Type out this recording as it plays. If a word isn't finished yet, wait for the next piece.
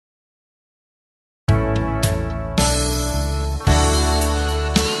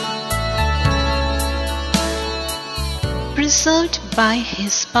preserved by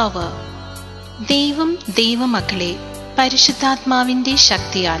his power. ദൈവം ദൈവമക്കളെ പരിശുദ്ധാത്മാവിന്റെ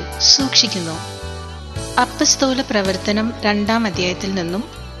ശക്തിയാൽ സൂക്ഷിക്കുന്നു. അപ്പസ്തോല പ്രവർത്തനം 2-ാം അധ്യായത്തിൽ നിന്നും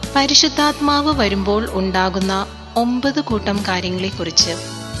പരിശുദ്ധാത്മാവ് വരുമ്പോൾ ഉണ്ടാകുന്ന 9 കൂട്ടം കാര്യങ്ങളെക്കുറിച്ച്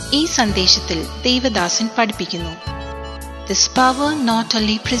ഈ സന്ദേശത്തിൽ ദൈവദാസൻ പഠിപ്പിക്കുന്നു. This power not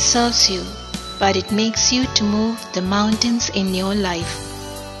only preserves you, but it makes you to move the mountains in your life,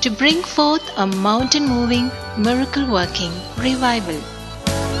 to bring forth a mountain-moving, miracle-working revival.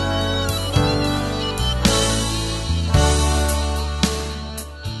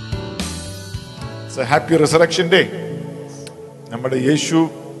 It's a happy resurrection day. നമ്മുടെ യേശു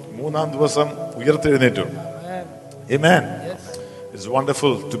 3-ാം ദിവസം ഉയർത്തെഴുന്നേറ്റു. Amen. It's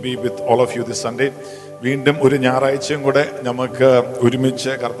wonderful to be with all of you this Sunday. വീണ്ടും ഒരു ഞായറാഴ്ചയും കൂടെ നമുക്ക്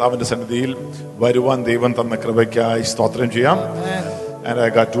ഒരുമിച്ച് കർത്താവിന്റെ സന്നിധിയിൽ വരുവാൻ ദൈവം തന്ന കൃപയ്ക്കായി സ്തോത്രം ചെയ്യാം. And I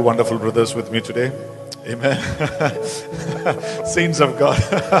got 2 wonderful brothers with me today. Amen. Saints of God.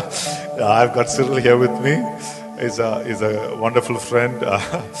 I've got Cyril here with me. He's a wonderful friend.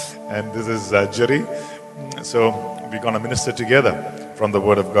 And this is Jerry. So we're going to minister together from the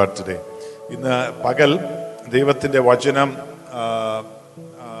Word of God today. ഇന്ന് പകൽ ദൈവത്തിന്റെ വചനം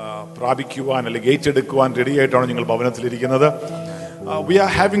പ്രാപിക്കുവാൻ അല്ലെങ്കിൽ ഏറ്റെടുക്കുവാൻ ready ആയിട്ടാണ് നിങ്ങൾ ഭവനത്തിലിരിക്കുന്നത്. We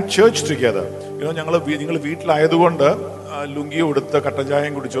are having church together. നിങ്ങൾ വീട്ടിലായതുകൊണ്ട് ലുങ്കി ഉടുത്ത് കട്ടൻ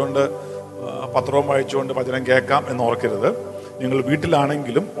ചായയും കുടിച്ചുകൊണ്ട് പത്രവും വായിച്ചുകൊണ്ട് വചനം കേൾക്കാം എന്ന് ഓർക്കരുത്. നിങ്ങൾ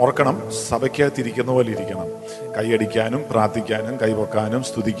വീട്ടിലാണെങ്കിലും ഓർക്കണം, സഭയ്ക്കകത്തിരിക്കുന്ന പോലെ ഇരിക്കണം. കൈയടിക്കാനും പ്രാർത്ഥിക്കാനും കൈവെക്കാനും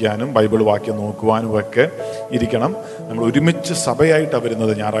സ്തുതിക്കാനും ബൈബിൾ വാക്യം നോക്കുവാനും ഒക്കെ ഇരിക്കണം. നമ്മൾ ഒരുമിച്ച് സഭയായിട്ടാണ്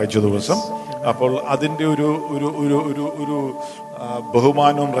വരുന്നത് ഞായറാഴ്ച ദിവസം. അപ്പോൾ അതിൻ്റെ ഒരു ഒരു ഒരു ഒരു ഒരു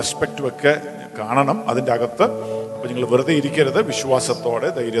ബഹുമാനവും റെസ്പെക്റ്റും ഒക്കെ കാണണം അതിൻ്റെ അകത്ത്. അപ്പോൾ നിങ്ങൾ വെറുതെ ഇരിക്കരുത്. വിശ്വാസത്തോടെ,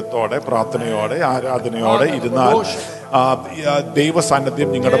 ധൈര്യത്തോടെ, പ്രാർത്ഥനയോടെ, ആരാധനയോടെ ഇരുന്നാൽ ദൈവ സാന്നിധ്യം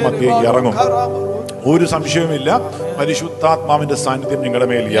നിങ്ങളുടെ മധ്യേ ഇറങ്ങും. ഒരു സംശയവുമില്ല, പരിശുദ്ധാത്മാവിന്റെ സാന്നിധ്യം നിങ്ങളുടെ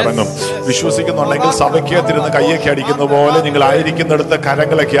മേൽ ഇറങ്ങും. വിശ്വസിക്കുന്നുണ്ടെങ്കിൽ സഭയ്ക്കകത്തിരുന്ന് കയ്യൊക്കെ അടിക്കുന്ന പോലെ നിങ്ങൾ ആയിരിക്കുന്നിടത്ത്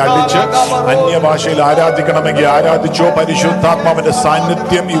കരങ്ങളൊക്കെ അടിച്ച് അന്യഭാഷയിൽ ആരാധിക്കണമെങ്കിൽ ആരാധിച്ചോ. പരിശുദ്ധാത്മാവിന്റെ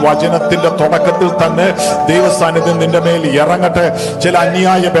സാന്നിധ്യം ഈ വചനത്തിന്റെ തുടക്കത്തിൽ തന്നെ ദൈവ സാന്നിധ്യം നിന്റെ മേൽ ഇറങ്ങട്ടെ. ചില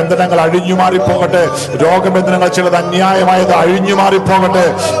അന്യായ ബന്ധനങ്ങൾ അഴിഞ്ഞു മാറിപ്പോകട്ടെ. രോഗബന്ധനങ്ങൾ ചിലത് അന്യായമായത് അഴിഞ്ഞു മാറിപ്പോകട്ടെ.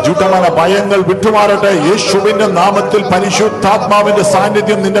 ജുട്ടമായ ഭയങ്ങൾ വിട്ടുമാറട്ടെ. യേശുവിന്റെ നാമത്തിൽ പരിശുദ്ധാത്മാവിന്റെ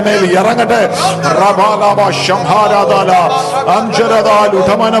സാന്നിധ്യം നിന്റെ മേൽ ഇറങ്ങട്ടെ. We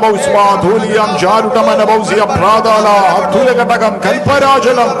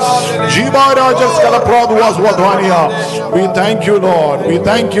thank you, Lord. We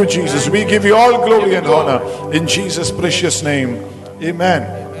thank you, Jesus. We give you all glory and honor in Jesus' precious name. Amen.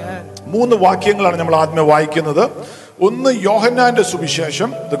 3 വാക്യങ്ങളാണ് നമ്മൾ ആദ്യം വായിക്കുന്നത്. ഒന്ന് യോഹന്നാന്റെ സുവിശേഷം,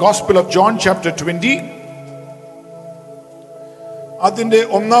 The Gospel of John chapter 20, അതിന്റെ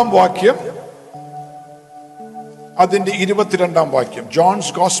 1-ാം വാക്യം, അതിന്റെ 22-ാം വാക്യം. John's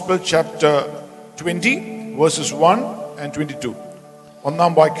Gospel chapter 20 verses 1 and 22.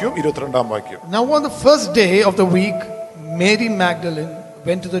 1-ാം വാക്യം 22-ാം വാക്യം. Now on the first day of the week, Mary Magdalene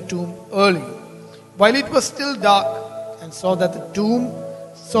went to the tomb early, while it was still dark, and saw that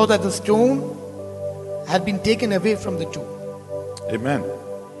the stone had been taken away from the tomb. Amen.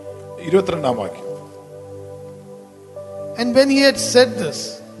 22-ാം വാക്യം. And when he had said this,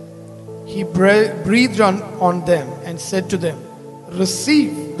 he breathed on them and said to them,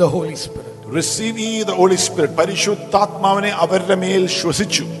 receive the Holy Spirit. Receive ye the Holy Spirit. പരിശുദ്ധാത്മാവിനെ അവരുടെ മേൽ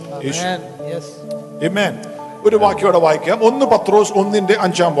ശ്വസിച്ചു. Amen. Yes. Amen. ഒരു വാക്യോടെ വായിക്കാം. 1 പത്രോസ് 1-ന്റെ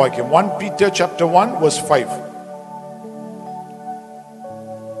 5-ാം വാക്യം. 1 Peter chapter 1 verse 5.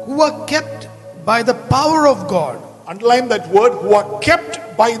 Who are kept by the power of God. Underline that word, who are kept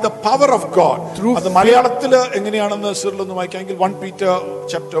by the power of God. അത് മലയാളത്തിൽ എങ്ങനെയാണെന്ന് സിറിലൊന്ന് വായിക്കാമെങ്കിൽ 1 Peter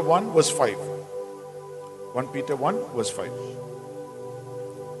chapter 1 verse 5. 1 Peter 1 verse 5.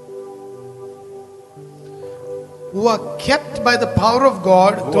 Who are kept by the power of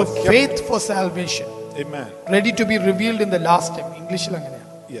God through faith for salvation. Amen. Ready to be revealed in the last time. ഇംഗ്ലീഷിൽ അങ്ങനെയാണ്.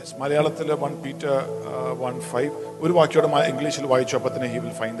 Yes, മലയാളത്തിൽ 1 Peter 1:5. ഒരു വാക്യോടെ ഇംഗ്ലീഷിൽ വായിച്ചപ്പോൾ തന്നെ he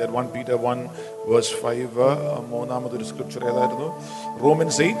will find that 1 Peter 1 verse 5. മൂന്നാമതൊരു scripture ഏതായിരുന്നു?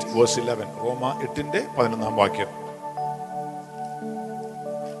 Romans 8 verse 11. റോമ 8-ന്റെ 11-ാം വാക്യം.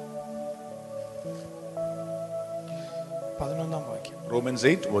 Romans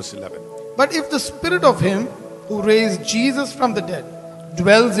 8 verse 11. But if the spirit of him who raised Jesus from the dead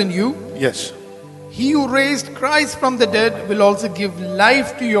dwells in you, yes, he who raised Christ from the dead will also give life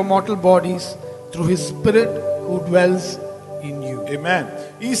to your mortal bodies through his spirit who dwells in you. Amen.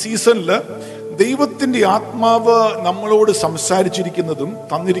 ഈ സീസണിൽ ദൈവത്തിന്റെ ആത്മാവ് നമ്മളോട് സംസാരിച്ചിരിക്കുന്നതും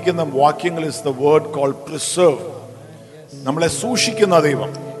തന്നിരിക്കുന്ന വാക്യങ്ങൾ is the word called preserve. നമ്മളെ സൂക്ഷിക്കുന്ന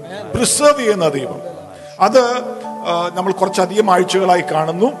ദൈവം, പ്രിസർവ് ചെയ്യുന്ന ദൈവം. അത് നമ്മൾ കുറച്ചധികം ആഴ്ചകളായി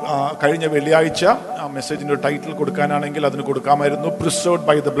കാണുന്നു. കഴിഞ്ഞ വെള്ളിയാഴ്ച ആ മെസ്സേജിന്റെ ടൈറ്റിൽ കൊടുക്കാനാണെങ്കിൽ അതിന് കൊടുക്കാമായിരുന്നു, preserved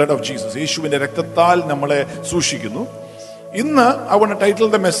by the blood of Jesus. യേശുവിന്റെ രക്തത്താൽ നമ്മളെ സൂക്ഷിക്കുന്നു. ഇന്ന് I want to title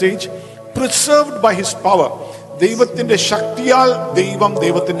the message preserved by his power. ദൈവത്തിന്റെ ശക്തിയാൽ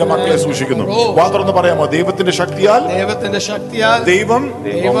ദൈവത്തിന്റെ മക്കളെ സൂക്ഷിക്കുന്നു. വാതുറന്ന് പറയാമോ? ദൈവത്തിന്റെ ശക്തിയാൽ ദൈവം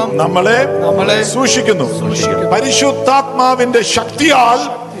നമ്മളെ സൂക്ഷിക്കുന്നു. പരിശുദ്ധാത്മാവിന്റെ ശക്തിയാൽ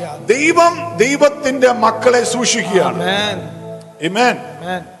ദൈവത്തിന്റെ മക്കളെ സൂക്ഷിക്കുകയാണ്. ആമേൻ.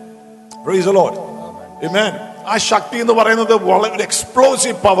 Praise the Lord. ആമേൻ. ആ ശക്തി എന്ന് പറയുന്നത് വളരെ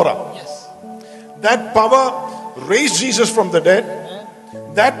എക്സ്പ്ലോസീവ് പവറാണ്. That power raised Jesus from the dead.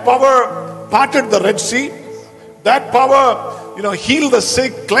 That power parted the Red Sea. That power, healed the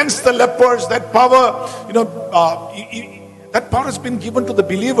sick, cleansed the lepers. That power, that power has been given to the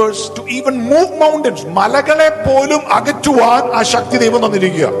believers to even move mountains. Malagale polum agattuvan aa shakti devam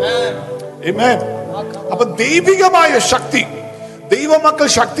thanirikkuka. Amen. appo ദൈവികമായ ശക്തി, ദൈവമക്കൾ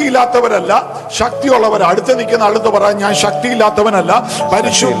ശക്തിയില്ലാത്തവരല്ല, ശക്തിയുള്ളവർ. അടുത്ത് നിൽക്കുന്ന ആളെന്ന് പറയാൻ, ഞാൻ ശക്തിയില്ലാത്തവനല്ല,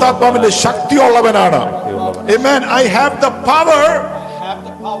 പരിശുദ്ധാത്മാവിന്റെ ശക്തിയുള്ളവനാണ്. Amen. I have the power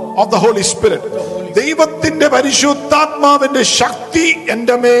of the Holy Spirit. ദൈവത്തിന്റെ പരിശുദ്ധാത്മാവിന്റെ ശക്തി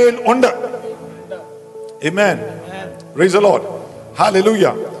എൻ്റെ മേൽ ഉണ്ട്. Amen. Praise the Lord.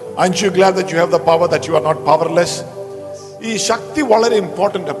 Hallelujah. Aren't you glad that you have the power, that you are not powerless? ഈ ശക്തി വളരെ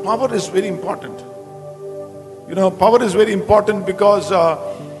important. Power is very important. Power is very important because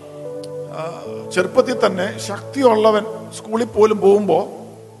ചെറുപ്പത്തിൽ തന്നെ ശക്തിയുള്ളവൻ സ്കൂളിൽ പോലും പോകുമ്പോൾ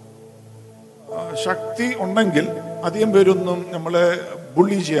ശക്തി ഉണ്ടെങ്കിൽ അധികം പേരൊന്നും നമ്മളെ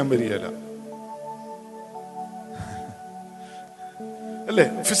ബുള്ളി ചെയ്യാൻ വരികയില്ല, അല്ലേ?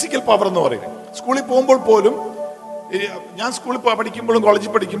 ഫിസിക്കൽ പവർ എന്ന് പറയുന്നത്. സ്കൂളിൽ പോകുമ്പോൾ പോലും, ഞാൻ സ്കൂളിൽ പഠിക്കുമ്പോഴും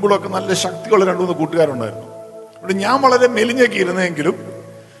കോളേജിൽ പഠിക്കുമ്പോഴും ഒക്കെ നല്ല ശക്തിയുള്ള 2-3 കൂട്ടുകാരുണ്ടായിരുന്നു. അവിടെ ഞാൻ വളരെ മെലിഞ്ഞൊക്കെ ഇരുന്നെങ്കിലും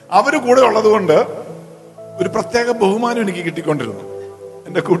അവർ കൂടെ ഉള്ളത് കൊണ്ട് ഒരു പ്രത്യേക ബഹുമാനം എനിക്ക് കിട്ടിക്കൊണ്ടിരുന്നു,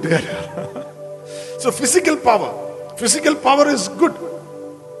 എൻ്റെ കൂട്ടുകാർ. So physical power is good.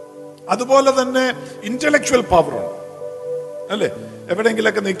 അതുപോലെ തന്നെ ഇന്റലക്ച്വൽ പവർ ഉണ്ട്, അല്ലേ?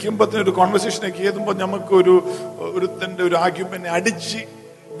 എവിടെയെങ്കിലൊക്കെ നിൽക്കുമ്പോഴത്തേന് ഒരു കോൺവെർസേഷൻ ഒക്കെ എഴുതുമ്പോൾ നമുക്ക് ഒരുത്തൻ്റെ ഒരു ആർഗ്യുമെന്റ് അടിച്ച്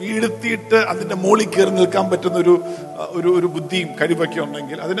വീഴ്ത്തിയിട്ട് അതിന്റെ മുകളിൽ കയറി നിൽക്കാൻ പറ്റുന്ന ഒരു ബുദ്ധിയും കഴിവൊക്കെ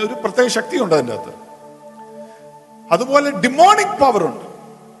ഉണ്ടെങ്കിൽ അതിന് ഒരു പ്രത്യേക ശക്തിയുണ്ട് അതിൻ്റെ അകത്ത്. അതുപോലെ ഡിമോണിക് പവർ ഉണ്ട്.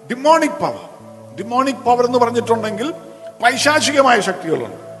 ഡിമോണിക് പവർ എന്ന് പറഞ്ഞിട്ടുണ്ടെങ്കിൽ പൈശാചികമായ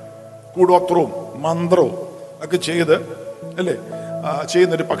ശക്തികളുണ്ട്. കൂടോത്രവും മന്ത്രവും ഒക്കെ ചെയ്ത്, അല്ലേ,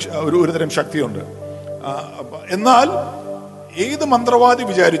 ചെയ്യുന്നൊരു ഒരു തരം ശക്തിയുണ്ട്. എന്നാൽ ഏത് മന്ത്രവാദി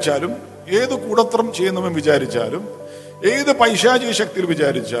വിചാരിച്ചാലും, ഏത് കൂടത്രം ചെയ്യുന്നവൻ വിചാരിച്ചാലും, ഏത് പൈശാചിക ശക്തിയിൽ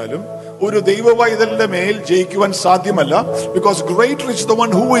വിചാരിച്ചാലും ഒരു ദൈവവൈതലിന്റെ മേൽ ജയിക്കുവാൻ സാധ്യമല്ല. Because greater is the one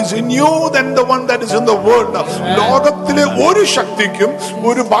who is in you than the one that is in the world. ലോകത്തിലെ ഒരു ശക്തിക്കും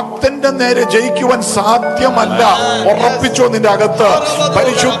ഒരു ഭക്തന്റെ നേരെ ജയിക്കുവാൻ സാധ്യമല്ല. ഉറപ്പിച്ചോ നിന്റെ അകത്ത്,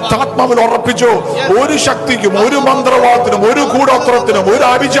 പരിശുദ്ധാത്മാവിൽ ഉറപ്പിച്ചോ. ഒരു ശക്തിക്കും, ഒരു മന്ത്രവാദത്തിനും, ഒരു കൂടോത്രത്തിനും, ഒരു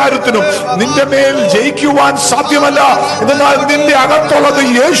ആഭിചാരത്തിനും നിന്റെ മേൽ ജയിക്കുവാൻ സാധ്യമല്ല. എന്നാൽ നിന്റെ അകത്തുള്ളത്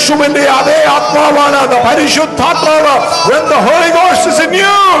യേശുവിന്റെ അതേ ആത്മാവാണ്, പരിശുദ്ധാത്മാവ്. When the Holy Ghost is in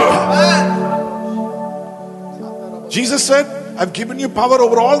you, Jesus said, I've given you power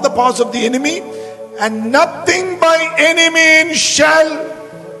over all the powers of the enemy, and nothing by any means shall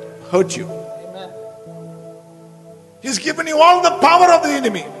hurt you. He's given you all the power of the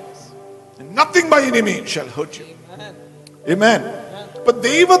enemy, and nothing by any means shall hurt you. Amen. അപ്പൊ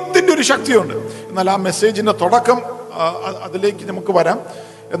ദൈവത്തിന്റെ ഒരു ശക്തിയുണ്ട്. എന്നാൽ ആ മെസ്സേജിന്റെ തുടക്കം, അതിലേക്ക് നമുക്ക് വരാം.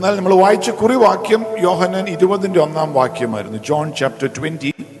 എന്നാൽ നമ്മൾ വായിച്ച കുറിവാക്യം യോഹന്നാൻ 20:1 ജോൺ ചാപ്റ്റർ 20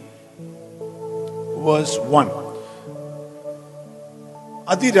 verse 1.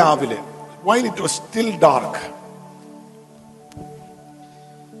 അതിരാവിലെ, while it was still dark.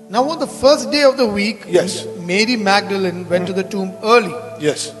 Now on the first day of the week, yes, Mary Magdalene went to the tomb early.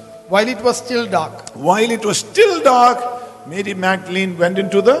 Yes. While it was still dark. While it was still dark, Mary Magdalene went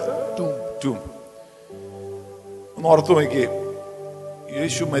into the tomb. ഒന്ന് ഓർത്തു നോക്കിയേ,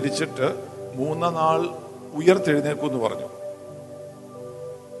 യേശു മരിച്ചിട്ട് 3 നാൾ ഉയർത്തെഴുന്നേൽക്കുമെന്ന് പറഞ്ഞു.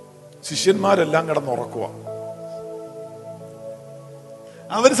 ശിഷ്യന്മാരെല്ലാം കിടന്നുറക്കുക.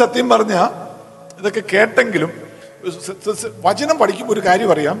 അവർ സത്യം പറഞ്ഞ ഇതൊക്കെ കേട്ടെങ്കിലും വചനം പഠിക്കുമ്പോൾ ഒരു കാര്യം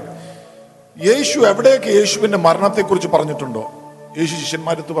അറിയാം. യേശു എവിടെയൊക്കെ യേശുവിന്റെ മരണത്തെക്കുറിച്ച് പറഞ്ഞിട്ടുണ്ടോ, യേശു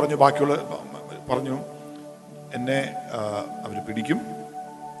ശിഷ്യന്മാരടുത്ത് പറഞ്ഞു, ബാക്കിയുള്ള പറഞ്ഞു, എന്നെ അവർ പിടിക്കും,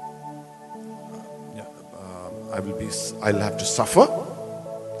 I'll have to suffer,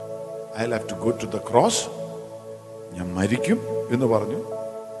 I'll have to go to the cross, ഞാൻ മരിക്കും എന്ന് പറഞ്ഞു.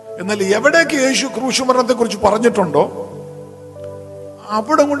 എന്നാൽ എവിടെയൊക്കെ യേശു ക്രൂശ് മരണത്തെ കുറിച്ച് പറഞ്ഞിട്ടുണ്ടോ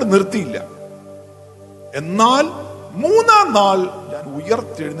അവിടെ കൊണ്ട് നിർത്തിയില്ല. എന്നാൽ 3-ാം നാൾ ഞാൻ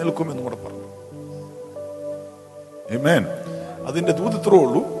ഉയർത്തെഴുന്നേൽക്കും എന്നും കൂടെ പറഞ്ഞു. ആമേൻ. അതിന്റെ ദൂത് ഇത്രേ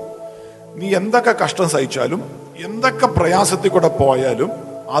ഉള്ളൂ. നീ എന്തൊക്കെ കഷ്ടം സഹിച്ചാലും എന്തൊക്കെ പ്രയാസത്തിൽ കൂടെ പോയാലും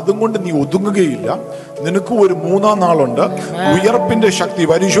അതും കൊണ്ട് നീ ഒതുങ്ങുകയില്ല. നിനക്ക് ഒരു മൂന്നാം നാളുണ്ട്. ഉയർപ്പിന്റെ ശക്തി,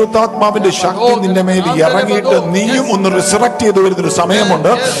 പരിശുദ്ധാത്മാവിന്റെ ശക്തി നിന്റെ മേൽ ഇറങ്ങിയിട്ട് നീയും ഒന്ന് റിസറക്ട് ചെയ്ത് വരുന്നൊരു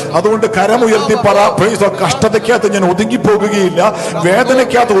സമയമുണ്ട്. അതുകൊണ്ട് കരമുയർത്തി പറ, പ്രൈസ് ദി. കഷ്ടതയ്ക്കകത്ത് ഞാൻ ഒതുങ്ങിപ്പോകുകയില്ല,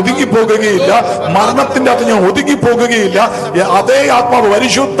 വേദനയ്ക്കകത്ത് ഒതുങ്ങിപ്പോകുകയില്ല, മരണത്തിന്റെ അകത്ത് ഞാൻ ഒതുങ്ങിപ്പോകുകയില്ല. അതേ ആത്മാവ്,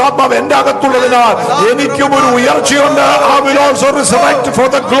 പരിശുദ്ധാത്മാവ് എന്റെ അകത്തുള്ളതിനാൽ എനിക്കും ഒരു ഉയർച്ചയുണ്ട്. I will also resurrect for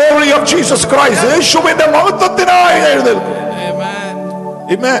the glory of Jesus Christ. യേശുവിന്റെ മഹത്വത്തിനായി എഴുന്നേൽക്കും.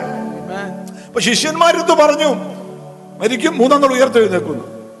 ആമേൻ. അപ്പൊ ശിഷ്യന്മാരെടുത്ത് പറഞ്ഞു, മരിക്കും, മൂന്നാം നാൾ ഉയർത്തെഴുന്നേൽക്കുന്നു.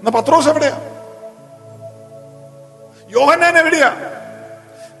 എന്നാ പത്രോസ് എവിടെയാ? യോഹന്നാൻ എവിടെയാ?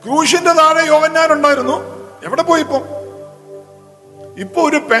 ക്രൂശിന്റെ താഴെ യോഹന്നാൻ ഉണ്ടായിരുന്നു. എവിടെ പോയി ഇപ്പൊ? ഇപ്പൊ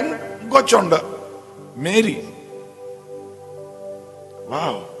ഒരു പെൺകൊച്ചുണ്ട്, Mary.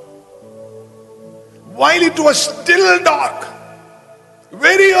 Wow. While it was still dark,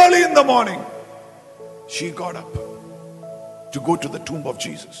 very early in the morning, she got up to go to the tomb of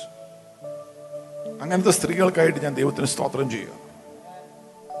Jesus. അങ്ങനത്തെ സ്ത്രീകൾക്കായിട്ട് ഞാൻ ദൈവത്തിന് സ്തോത്രം ചെയ്യുക.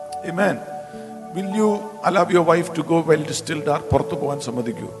 Amen. Will you allow your wife to go while it is still dark? പുറത്തു പോകാൻ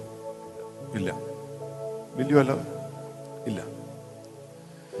സമ്മതിക്കൂ? ഇല്ല. Will you allow? ഇല്ല.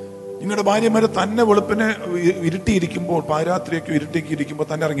 നിങ്ങളുടെ ഭാര്യമാരെ തന്നെ വെളുപ്പിനെ ഇരുട്ടിയിരിക്കുമ്പോൾ, പാരാത്രിയൊക്കെ ഇരുട്ടിയിരിക്കുമ്പോൾ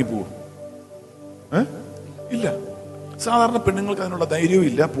തന്നെ ഇറങ്ങിപ്പോകും? ഇല്ല. സാധാരണ പെണ്ണുങ്ങൾക്ക് അതിനുള്ള ധൈര്യവും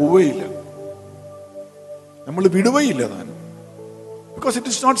ഇല്ല, പോവുകയില്ല, നമ്മൾ വിടുകയില്ല താൻ. Because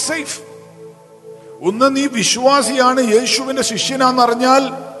it is not safe. ഒന്ന്, നീ വിശ്വാസിയാണ്, യേശുവിന്റെ ശിഷ്യനാന്നറിഞ്ഞാൽ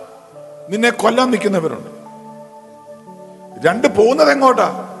നിന്നെ കൊല്ലാൻ നിൽക്കുന്നവരുണ്ട്. രണ്ട്, പോകുന്നത് എങ്ങോട്ടാ?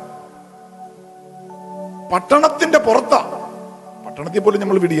 പട്ടണത്തിന്റെ പുറത്താ. പട്ടണത്തിൽ പോലും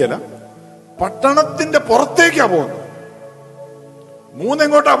നമ്മൾ വിടിയല്ല, പട്ടണത്തിന്റെ പുറത്തേക്കാ പോകുന്നത്. മൂന്ന്,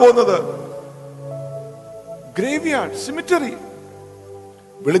 എങ്ങോട്ടാ പോകുന്നത്? Grave yard, സിമിറ്ററി.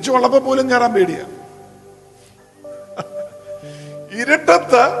 വിളിച്ചു കൊള്ളപ്പോ പോലും കയറാൻ പേടിയാ.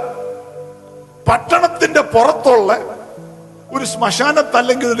 ഇരുട്ടത്ത് പട്ടണത്തിന്റെ പുറത്തുള്ള ഒരു ശ്മശാനത്ത്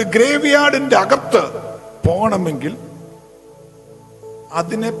അല്ലെങ്കിൽ ഒരു ഗ്രേവ് യാർഡിന്റെ അകത്ത് പോകണമെങ്കിൽ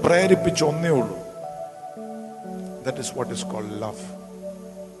അതിനെ പ്രേരിപ്പിച്ച് ഒന്നേ ഉള്ളൂ. That is what is called love.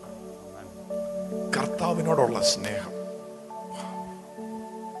 കർത്താവിനോടുള്ള സ്നേഹം.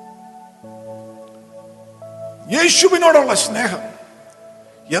 യേശുവിനോടുള്ള സ്നേഹം.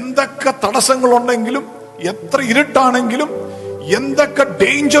 എന്തൊക്കെ തടസ്സങ്ങളുണ്ടെങ്കിലും, എത്ര ഇരുട്ടാണെങ്കിലും, എന്തൊക്കെ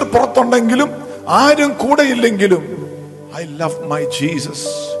ഡേഞ്ചർ പുറത്തുണ്ടെങ്കിലും, ആരും കൂടെ ഇല്ലെങ്കിലും, I love my Jesus.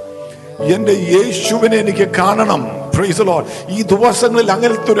 എന്റെ യേശുവിനെ എനിക്ക് കാണണം. Praise the Lord. ഈ ദിവസങ്ങളിൽ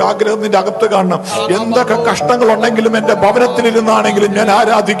അങ്ങനത്തെ ഒരു ആഗ്രഹം നിന്റെ അകത്ത് കാണണം. എന്തൊക്കെ കഷ്ടങ്ങൾ ഉണ്ടെങ്കിലും എന്റെ ഭവനത്തിലിരുന്നാണെങ്കിലും ഞാൻ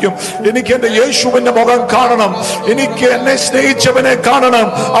ആരാധിക്കും. എനിക്ക് എന്റെ യേശുവിന്റെ മുഖം കാണണം, എനിക്ക് എന്നെ സ്നേഹിച്ചവനെ കാണണം,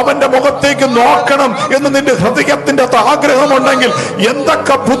 അവന്റെ മുഖത്തേക്ക് നോക്കണം എന്ന് നിന്റെ ഹൃദയത്തിന്റെ ആഗ്രഹമുണ്ടെങ്കിൽ,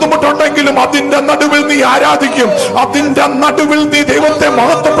 എന്തൊക്കെ ബുദ്ധിമുട്ടുണ്ടെങ്കിലും അതിന്റെ നടുവിൽ നീ ആരാധിക്കും, അതിന്റെ നടുവിൽ നീ ദൈവത്തെ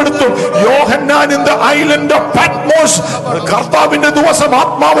മഹത്വപ്പെടുത്തും. യോഹന്നാൻ ഇൻ ദ ഐലൻഡ് ഓഫ് പാറ്റ്മോസ്, കർത്താവിന്റെ ദിവസം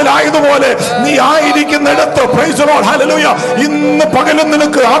ആത്മാവിലായതുപോലെ നീ ആയിരിക്കുന്നിടത്ത്, പ്രൈസ് ദി ലോർഡ്, ഹല്ലേലൂയ, ഇന്ന് പകലും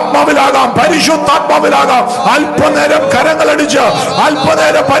നിനക്ക് ആത്മാവിലാകാം, പരിശുദ്ധാത്മാവിലാകാം. അല്പനേരം കരങ്ങളടിച്ച്,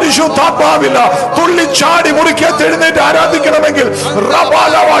 അല്പനേരം പരിശുദ്ധാത്മാവില്ല തുള്ളിച്ചാടി മുറിക്കത്ത് എഴുന്നേറ്റ് ആരാധിക്കണമെങ്കിൽ,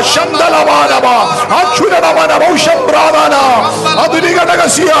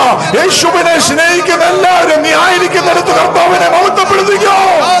 യേശുവിനെ സ്നേഹിക്കുന്ന എല്ലാവരും നീ ആയിരിക്കുന്നിടത്ത് കർത്താവിനെ മഹത്വപ്പെടുത്തിക്കോ.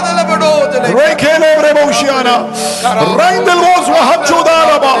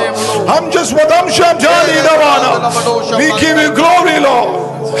 We give you glory, Lord.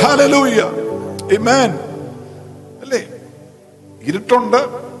 Hallelujah. Amen. അല്ലേ? ഇരുട്ടുണ്ട്,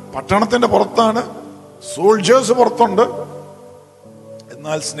 പട്ടണത്തിന്റെ പുറത്താണ്, സോൾജേഴ്സ് പുറത്തുണ്ട്.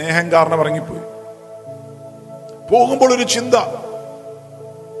 എന്നാൽ സ്നേഹം കാരണം ഇറങ്ങിപ്പോയി. പോകുമ്പോൾ ഒരു ചിന്ത,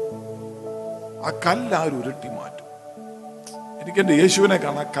 ആ കല്ല് ആര് ഉരുട്ടി മാറ്റും? എനിക്ക് എന്റെ യേശുവിനെ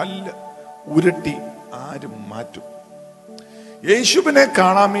കാണാൻ, കല്ല് ഉരുട്ടി ആരും മാറ്റും? യേശുവിനെ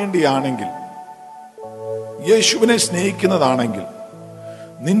കാണാൻ വേണ്ടിയാണെങ്കിൽ, യേശുവിനെ സ്നേഹിക്കുന്നതാണെങ്കിൽ,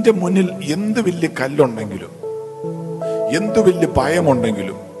 നിന്റെ മുന്നിൽ എന്ത് വലിയ കല്ലുണ്ടെങ്കിലും, എന്ത് വലിയ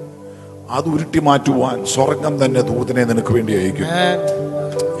ഭയമുണ്ടെങ്കിലും അത് ഉരുട്ടി മാറ്റുവാൻ സ്വർഗം തന്നെ ദൂതനെ നിനക്ക് വേണ്ടി അയക്കും.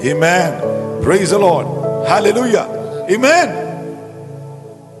 ആമേൻ. Praise the Lord. ഹല്ലേലൂയ. ആമേൻ.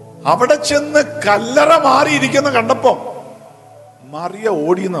 അവിടെ ചെന്ന് കല്ലറ മാറിയിരിക്കുന്ന കണ്ടപ്പോ മറിയ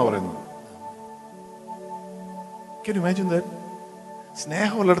ഓടി എന്നാ പറയുന്നത്. Can you imagine that?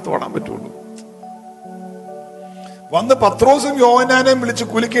 സ്നേഹമുള്ളിടത്ത് ഓടാൻ പറ്റുള്ളൂ. വന്ന് പത്രോസും യോഹന്നാനെയും വിളിച്ച്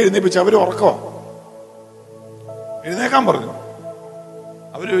കുലുക്കി എഴുന്നേപ്പിച്ച് അവര് ഉറക്കോ എഴുന്നേക്കാൻ പറഞ്ഞു.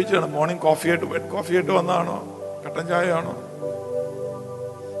 അവര് ചോദിച്ചാണ്, മോർണിംഗ് കോഫിയായിട്ട്, ബെഡ് കോഫിയായിട്ട് വന്നതാണോ, കട്ടൻ ചായ ആണോ?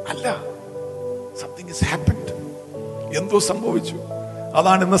 അല്ല, സംതിങ് ഈസ് ഹാപ്പൻഡ്. എന്തോ സംഭവിച്ചു.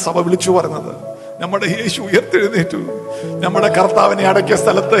 അതാണ് ഇന്ന് സഭ വിളിച്ചു പറഞ്ഞത്. നമ്മുടെ യേശു ഉയർത്തെഴുന്നേറ്റു. നമ്മുടെ കർത്താവിനെ അടക്കിയ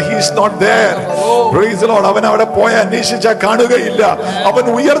സ്ഥലത്ത് he's not there. Praise the Lord. അവൻ അവിടെ പോയി അന്വേഷിച്ചാൽ കാണുകയില്ല. അവൻ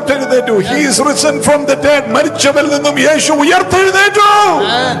ഉയർത്തെഴുന്നേറ്റു. He is risen from the dead. മരിച്ചവരിൽ നിന്നും യേശു ഉയർത്തെഴുന്നേറ്റു.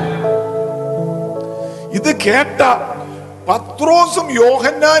 ഇത് കേട്ട പത്രോസും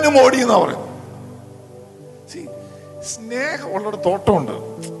യോഹന്നാനും ഓടി എന്നാ പറയുന്നത്. സ്നേഹമുള്ള തോട്ടമുണ്ട്.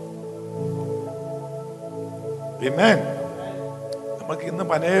 ആമേൻ. നമുക്ക് ഇന്ന്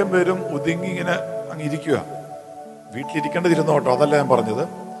അനേകം പേരും ഒതുങ്ങി ഇങ്ങനെ അങ്ങ് ഇരിക്കുക. വീട്ടിലിരിക്കേണ്ടതിരുന്നോ കേട്ടോ, അതല്ല ഞാൻ പറഞ്ഞത്.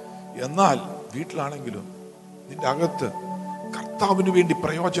 എന്നാൽ വീട്ടിലാണെങ്കിലും നിന്റെ അകത്ത് കർത്താവിന് വേണ്ടി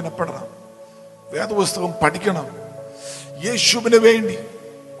പ്രയോജനപ്പെടണം. വേദപുസ്തകം പഠിക്കണം. യേശുവിന് വേണ്ടി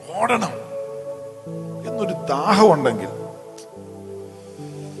ഓടണം എന്നൊരു ദാഹമുണ്ടെങ്കിൽ,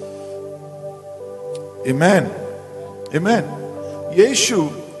 ആമേൻ, ആമേൻ. യേശു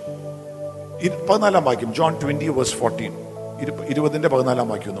 14 വാക്യം, John 20:14, 20:14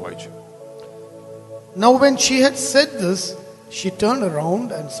 വാക്യം ഒന്ന് വായിച്ചു. Now when she had said this, she turned around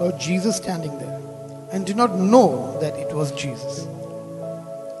and saw Jesus standing there, and did not know that it was Jesus.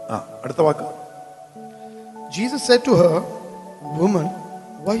 അടുത്ത വാക്ക്. Jesus said to her, "Woman,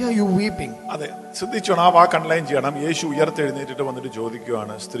 why are you weeping?" അതെ, ശ്രദ്ധിച്ചോണം. ആ വാക്ക് underline ചെയ്യണം. യേശു ഉയർത്തെഴുന്നേറ്റിട്ട് വന്നിട്ട്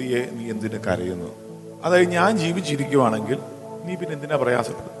ചോദിക്കുവാണ്, സ്ത്രീയെ നീ എന്തിനു കരയുന്നു? അതായത് ഞാൻ ജീവിച്ചിരിക്കുവാണെങ്കിൽ നീ പിന്നെ എന്തിനാ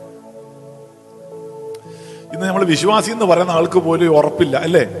പ്രയാസപ്പെടുന്നത്? ഇന്ന് നമ്മൾ വിശ്വാസി എന്ന് പറയുന്ന ആൾക്ക് പോലും ഉറപ്പില്ല,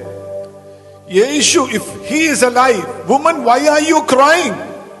 അല്ലേ? യേശു, if he is alive, woman, why are you crying?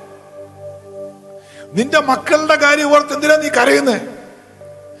 നിന്റെ മക്കളുടെ കാര്യം ഓർത്ത് എന്തിനാ നീ കരയുന്നേ?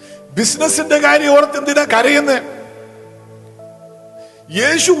 ബിസിനസിന്റെ കാര്യം ഓർത്ത് എന്തിനാ കരയുന്നേ?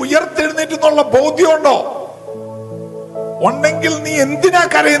 യേശു ഉയർത്തെഴുന്നേറ്റെന്നുള്ള ബോധ്യമുണ്ടോ? ഉണ്ടെങ്കിൽ നീ എന്തിനാ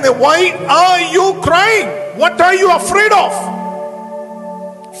കരയുന്നേ? Why are you crying? What are you afraid of?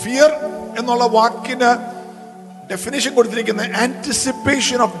 Fear എന്നുള്ള വാക്കിന് ഡെഫിനിഷൻ കൊടുത്തിരിക്കുന്ന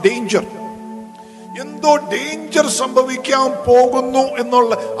ആന്റിസിപ്പേഷൻ ഓഫ് ഡേഞ്ചർ. എന്തോ ഡേഞ്ചർ സംഭവിക്കാൻ പോകുന്നു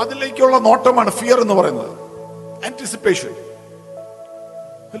എന്നുള്ള അതിലേക്കുള്ള നോട്ടമാണ് ഫിയർ എന്ന് പറയുന്നത്. ആന്റിസിപ്പേഷൻ,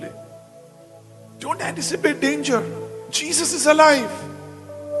 അല്ലേ? Don't anticipate danger. Jesus is alive.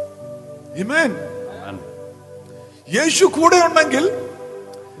 Amen. യേശു കൂടെ ഉണ്ടെങ്കിൽ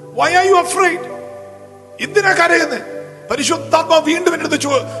why are you afraid? എന്തിനാ കരയുന്നത്? പരിശുദ്ധാത്മാവ് വീണ്ടും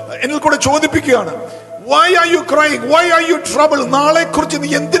എന്നിൽ കൂടെ ചോദിപ്പിക്കുകയാണ്. Why are you crying? Why are you troubled? നാളെ കുറിച്ച് നീ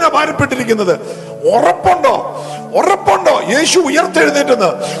എന്തിനാ ഭാരപ്പെട്ടിരിക്കുന്നത്? ഉറപ്പുണ്ടോ? ഉറപ്പുണ്ടോ യേശു ഉയർത്തെഴുന്നേറ്റെന്ന്?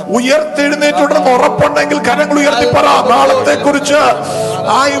 ഉയർത്തെഴുന്നേറ്റുണ്ടെന്ന് ഉറപ്പുണ്ടെങ്കിൽ കരങ്ങൾ ഉയർത്തി പറ, നാളത്തെ കുറിച്ച്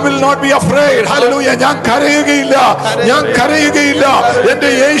I will not be afraid. Hallelujah. ഞാൻ കരയുകയില്ല, ഞാൻ കരയുകയില്ല. എന്റെ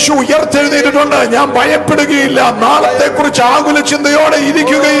യേശു ഉയർത്തെഴുന്നേറ്റിട്ടുണ്ട്, ഞാൻ ഭയപ്പെടുകയില്ല. നാളത്തെ കുറിച്ച് ആകുല ചിന്തയോടെ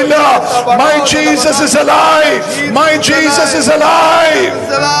ഇരിക്കുകയില്ല. My Jesus is alive. My Jesus is alive.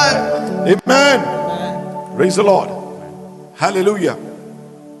 Amen. Praise the Lord. Hallelujah.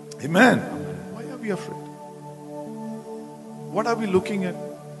 Amen. Why are we afraid? What are we looking at?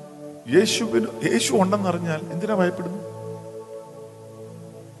 യേശു ഉണ്ടെന്ന് അറിഞ്ഞാൽ എന്തിനാ ഭയപ്പെടുന്നു?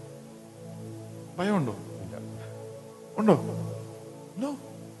 ഭയമുണ്ടോ? ഉണ്ടോ? No.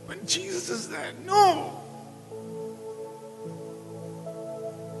 When Jesus is there, no.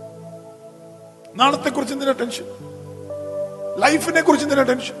 നാളത്തെ കുറിച്ച് എന്തിനാ ടെൻഷൻ? ലൈഫിനെ കുറിച്ച് എന്തിനാ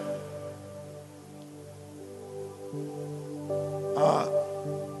tension?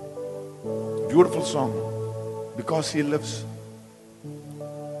 Beautiful song. Because he lives,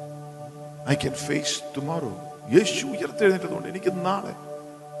 I can face tomorrow. യേശു ഉയർത്തെഴുന്നേറ്റതുകൊണ്ട് എനിക്ക്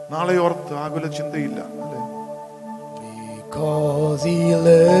നാളെ ഓർത്ത് ആകുല ചിന്തയില്ല, അല്ലേ? Because he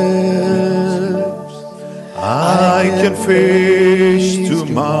lives, I can face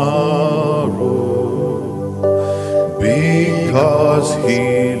tomorrow. Because he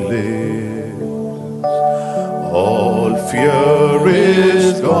lives, all fear is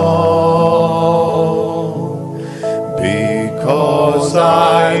gone. Because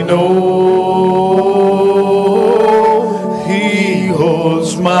I know he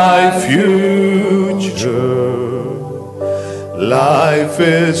holds my future. Life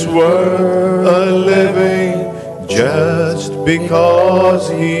is worth a living just because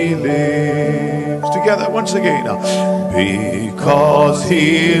he lives. Together once again. Because he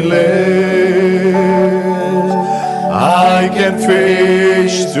lives, I can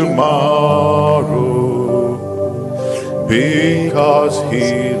face tomorrow. Because he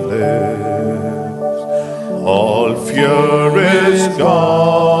lives, all fear is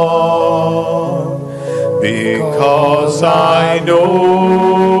gone. Because I know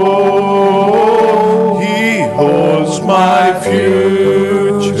he holds my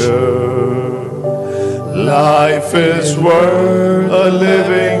future. Life is worth a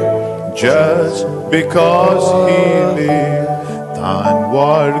living just because he lived താൻ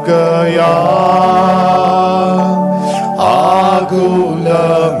വാഴുകയാ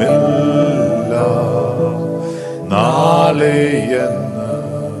ആകുലമില്ല നാളെയെന്ന്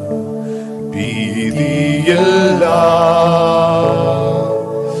ഭീതിയില്ല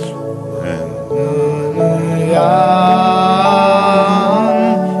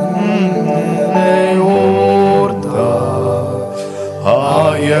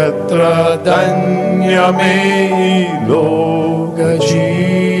എത്ര ധന്യമേ ഈ ലോക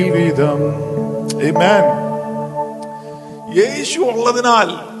ജീവിതം. Amen. യേശു ഉള്ളതിനാൽ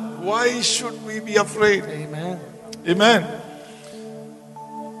why should we be afraid? Amen. Amen.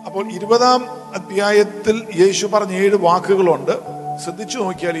 അപ്പോൾ 20-ാം അധ്യായത്തിൽ യേശു പറഞ്ഞ 7 വാക്കുകളുണ്ട്. ശ്രദ്ധിച്ചു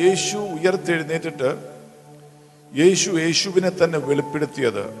നോക്കിയാൽ യേശു ഉയർത്തെഴുന്നേറ്റിട്ട് യേശുവിനെ തന്നെ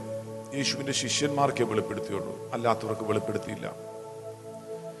വെളിപ്പെടുത്തിയത് യേശുവിന്റെ ശിഷ്യന്മാർക്കേ വെളിപ്പെടുത്തിയുള്ളൂ, അല്ലാത്തവർക്ക് വെളിപ്പെടുത്തിയില്ല.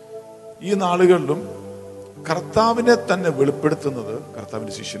 ഈ നാളുകളിലും കർത്താവിനെ തന്നെ വെളിപ്പെടുത്തുന്നത്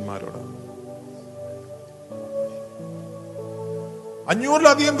കർത്താവിന്റെ ശിഷ്യന്മാരോടാണ്.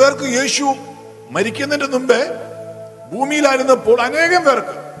 500-ലധികം പേർക്ക് യേശു മരിക്കുന്നതിന് മുമ്പേ ഭൂമിയിലായിരുന്നപ്പോൾ അനേകം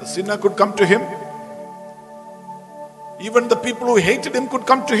പേർക്ക് the sinner could come to him. Even the people who hated him could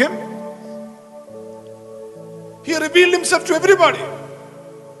come to him. He revealed himself to everybody.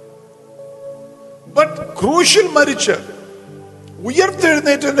 But ക്രൂശിൽ മരിച്ച്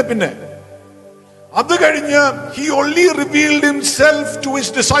ഉയർത്തെഴുന്നേറ്റതിന് പിന്നെ അത് കഴിഞ്ഞ് he only revealed himself to his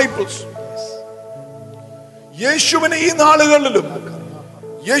disciples. യേശുവിനെ ഈ നാളുകളിലും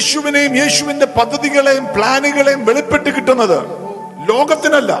യേശുവിനെയും യേശുവിന്റെ പദ്ധതികളെയും പ്ലാനുകളെയും വെളിപ്പെട്ട് കിട്ടുന്നത്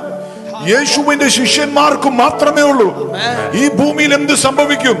ലോകത്തിനല്ല, യേശുവിന്റെ ശിഷ്യന്മാർക്ക് മാത്രമേ ഉള്ളൂ. ഈ ഭൂമിയിൽ എന്ത്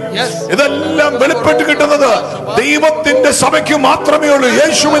സംഭവിക്കും ഇതെല്ലാം വെളിപ്പെട്ട് കിട്ടുന്നത് ദൈവത്തിന്റെ സഭയ്ക്ക് മാത്രമേ ഉള്ളൂ,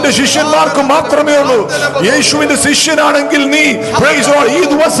 യേശുവിന്റെ ശിഷ്യന്മാർക്ക് മാത്രമേ ഉള്ളൂ. യേശുവിന്റെ ശിഷ്യനാണെങ്കിൽ നീ ഈ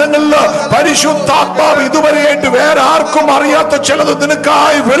ദിവസങ്ങളിൽ പരിശുദ്ധാത്മാവ് ഇതുവരെയായിട്ട് വേറെ ആർക്കും അറിയാത്ത ചിലത്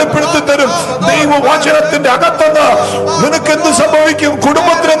നിനക്കായി വെളിപ്പെടുത്തി തരും. ദൈവവചനത്തിന്റെ അകത്തുനിന്ന് നിനക്ക് എന്ത് സംഭവിക്കും,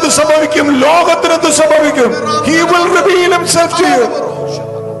 കുടുംബത്തിന് എന്ത് സംഭവിക്കും, ലോകത്തിന് എന്ത് സംഭവിക്കും, he will reveal himself to you.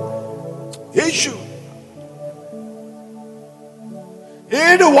 യേശു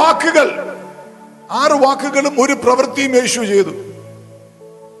 7 വാക്കുകൾ, 6 വാക്കുകളും ഒരു പ്രവൃത്തിയും യേശു ചെയ്തു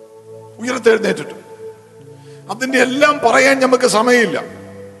ഉയർത്തെഴുന്നേറ്റിട്ട്. അതിന്റെ എല്ലാം പറയാൻ നമുക്ക് സമയമില്ല.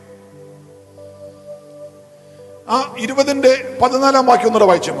 ആ 20-ന്റെ 14-ാം വാക്യം ഒന്നുകൂടെ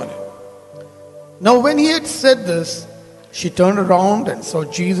വായിച്ചു മോനെ. Now when he had said this, she turned around and saw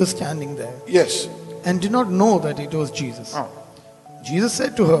Jesus standing there. Yes. And did not know that it was Jesus. Jesus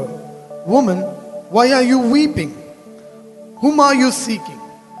said to her, "Woman, why are you weeping? Whom are you seeking?"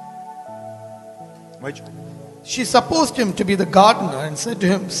 She supposed him to be the gardener and said to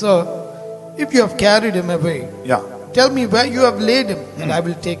him, "Sir, if you have carried him away, tell me where you have laid him, and I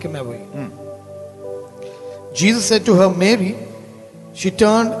will take him away." Jesus said to her, "Mary." She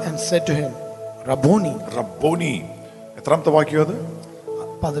turned and said to him, "Rabboni." Rabboni. എത്രാമത്തെ വാക്യം അത്?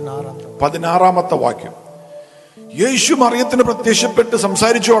 16-ാമത്തെ വാക്യം. യേശു മറിയത്തിന് പ്രത്യക്ഷപ്പെട്ട്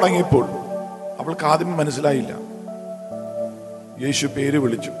സംസാരിച്ചു തുടങ്ങിയപ്പോൾ അവൾക്ക് ആദ്യം മനസ്സിലായില്ല. യേശു പേര്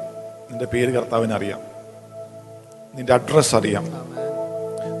വിളിച്ചു. നിന്റെ പേര് കർത്താവിന് അറിയാം, നിന്റെ അഡ്രസ് അറിയാം,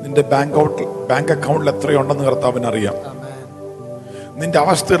 നിന്റെ ബാങ്ക് അക്കൗണ്ടിൽ എത്രയുണ്ടെന്ന് കർത്താവിന് അറിയാം, നിന്റെ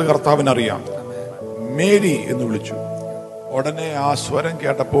അവസ്ഥകൾ കർത്താവിന് അറിയാം. മേരി എന്ന് വിളിച്ചു. ഉടനെ ആ സ്വരം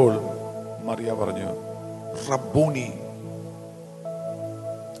കേട്ടപ്പോൾ മറിയ പറഞ്ഞു, റബ്ബൂനി.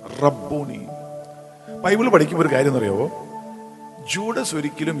 റബ്ബൂനി. ബൈബിൾ പഠിക്കുമ്പോൾ ഒരു കാര്യം അറിയാവോ, ജൂഡസ്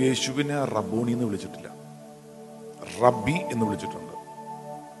ഒരിക്കലും യേശുവിനെ റബ്ബൂനി എന്ന് വിളിച്ചിട്ടില്ല, റബ്ബി എന്ന് വിളിച്ചിട്ടുണ്ട്.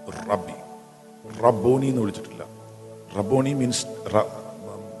 റബ്ബി, റബ്ബോനി എന്ന് വിളിച്ചിട്ടില്ല.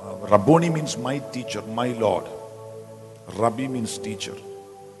 Rabboni means my teacher, my Lord. Rabbi means teacher.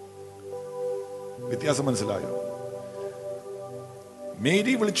 വ്യത്യാസം മനസ്സിലായോ?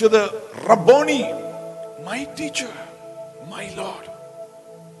 മേരി വിളിച്ചത് Rabboni, my teacher, my Lord.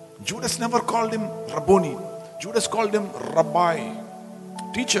 Judas never called him Rabboni. Judas called him Rabbi,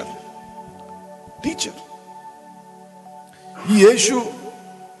 teacher. Teacher. Yeshu,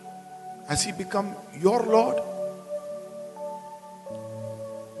 has he become your Lord?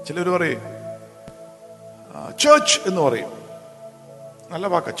 ചിലര് പറയും church എന്ന് പറയും, നല്ല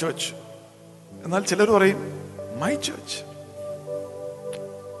വാക്ക church. എന്നാൽ ചിലർ പറയും മൈ ചർച്ച്,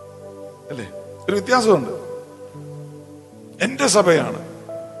 അല്ലേ? ഒരു വ്യത്യാസമുണ്ട്. എന്റെ സഭയാണ്,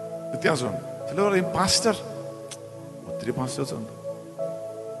 വ്യത്യാസമുണ്ട്. ചിലർ പറയും പാസ്റ്റർ, ഒത്തിരി പാസ്റ്റേഴ്സ് ഉണ്ട്.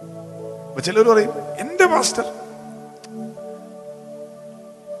 ചിലർ പറയും എന്റെ pastor.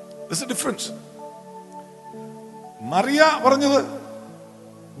 There's a difference. Mariya പറഞ്ഞത്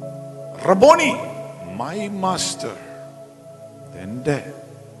റബ്ബോനി, മൈ മാസ്റ്റർ, എന്റെ.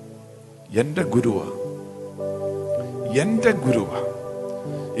 എൻ്റെ ഗുരുവാ, എൻ്റെ ഗുരുവാ.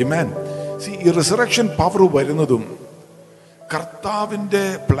 ആമേൻ. See, ഈ റിസറക്ഷൻ പവർ വരുന്നതും കർത്താവിൻ്റെ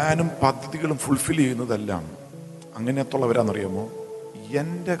പ്ലാനും പദ്ധതികളും ഫുൾഫിൽ ചെയ്യുന്നതെല്ലാം അങ്ങനെയുള്ളവരാണെന്നറിയാമോ?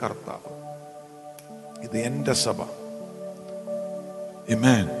 എൻ്റെ കർത്താവ്, ഇത് എൻ്റെ സഭ.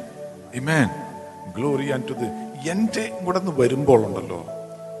 ആമേൻ, ആമേൻ. ഗ്ലോറി ആൻഡ് ടു എൻ്റെ കൂടെ നിന്ന് വരുമ്പോൾ ഉണ്ടല്ലോ,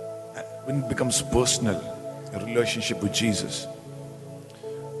 when it becomes personal, a relationship with Jesus,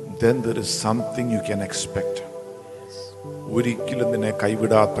 then there is something you can expect. ഒരിക്കലും നിന്നെ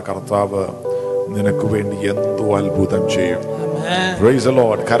കൈവിടാത്ത കർത്താവ് നിനക്ക് വേണ്ടി എന്തോ അത്ഭുതം ചെയ്യും. Praise the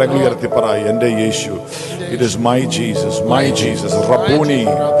Lord. കരങ്ങൾ ഉയർത്തി പറ, എൻ്റെ യേശു. It is my Jesus, my Jesus, Rabboni,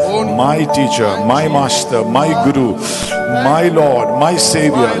 my teacher, my master, my guru, my Lord, my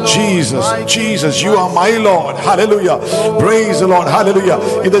Savior, Jesus, Jesus, you are my Lord. Hallelujah. Praise the Lord. Hallelujah.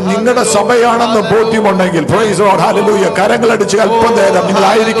 ഇത് നിങ്ങളുടെ സഭയാണെന്ന് ബോധ്യമുണ്ടെങ്കിൽ praise the Lord. Hallelujah. കരങ്ങളടിച്ച് അല്പനേരം നിങ്ങൾ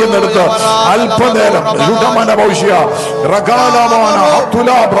ആയിരിക്കുന്നിടത്ത് അല്പനേരം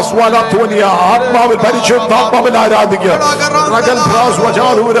ആത്മാവിൽ പരിശുദ്ധാത്മാവിൽ ആരാധിക്കുക.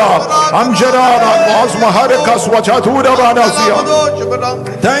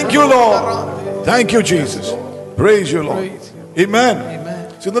 Thank you, Lord. Thank you, Jesus. Praise you, Lord. Amen.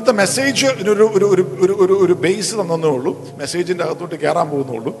 ഇന്നത്തെ മെസ്സേജ് ഒരു ബേസ് തന്നേ ഉള്ളൂ. മെസ്സേജിന്റെ അകത്തോട്ട് കയറാൻ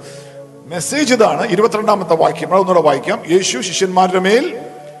പോകുന്നുള്ളൂ. മെസ്സേജ് ഇതാണ്. 22ാമത്തെ വാക്യം ഒന്നുകൂടെ വായിക്കാം. യേശു ശിഷ്യന്മാരുടെ മേൽ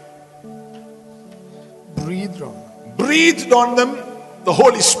breathed on them the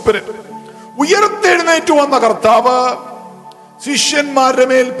Holy Spirit. ഉയർത്തെഴുന്നേറ്റ് വന്ന കർത്താവ് ശിഷ്യന്മാരുടെ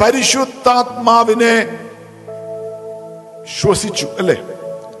മേൽ പരിശുദ്ധാത്മാവിനെ ശ്വസിച്ചു. അല്ലേ?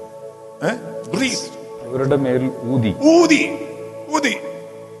 അവരുടെ മേൽ ഊതി.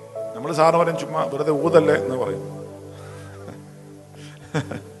 നമ്മൾ സാറിന് പറയും ചുമ്മാ വെറുതെ ഊതല്ലേ എന്ന് പറയും.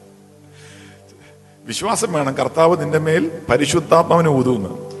 വിശ്വാസം വേണം. കർത്താവ് നിന്റെ മേൽ പരിശുദ്ധാത്മാവിനെ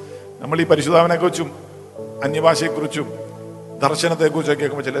ഊതുന്നു. നമ്മൾ ഈ പരിശുദ്ധാത്മാവിനെ കുറിച്ചും അന്യഭാഷയെക്കുറിച്ചും ദർശനത്തെക്കുറിച്ചൊക്കെ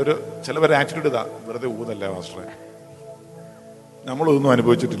കേൾക്കുമ്പോൾ ചിലവരെ ആറ്റിറ്റ്യൂഡ് ഇതാ, വെറുതെ ഊതല്ലേ പാസ്റ്ററെ. നമ്മളൊന്നും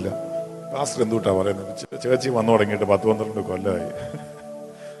അനുഭവിച്ചിട്ടില്ല. പാസ്റ്റർ എന്തുട്ടാ പറയുന്നത്? ചേച്ചി വന്നു തുടങ്ങിയിട്ട് 10-12 കൊല്ലമായി.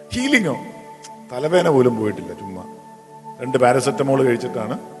 ഹീലിങ്ങോ? തലവേന പോലും പോയിട്ടില്ല. ചുമ്മാ 2 പാരസെറ്റമോൾ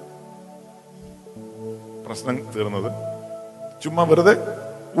കഴിച്ചിട്ടാണ് പ്രശ്നം തീർന്നത്. ചുമ്മാ വെറുതെ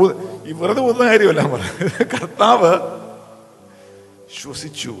ഊതുന്ന കാര്യമല്ല പറയുന്നത്. കർത്താവ്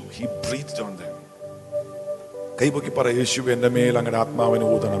ശ്വസിച്ചു. He breathed on them. കൈപൊക്കി പറ, യേശു എന്റെ മേൽ അങ്ങയുടെ ആത്മാവിനെ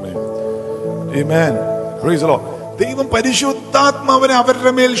ഊതണമേ. ആമേൻ. Praise the Lord. ദൈവം പരിശുദ്ധാത്മാവിനെ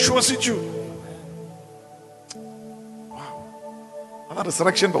അവരുടെ മേൽ ശ്വസിച്ചു. അതാണ്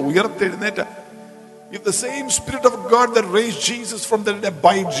റിസറക്ഷൻ. ഉയർത്തെഴുന്നേറ്റ. If the same spirit of God that raised Jesus from the dead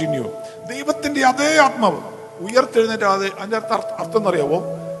abides in you, ദൈവത്തിന്റെ അതേ ആത്മാവ് ഉയർത്തെഴുന്നേറ്റ അതിന്റെ അർത്ഥം എന്നറിയാവോ?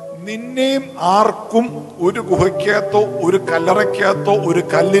 നിന്നെയും ആർക്കും ഒരു ഗുഹയ്ക്കകത്തോ ഒരു കല്ലറയ്ക്കകത്തോ ഒരു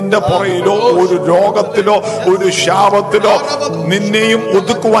കല്ലിന്റെ പുറയിലോ ഒരു രോഗത്തിലോ ഒരു ശാപത്തിലോ നിന്നെയും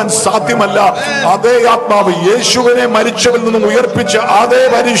ഒതുക്കുവാൻ സാധ്യമല്ല. അതേ ആത്മാവ് യേശുവിനെ മരിച്ചവരിൽ നിന്നും ഉയർപ്പിച്ച അതേ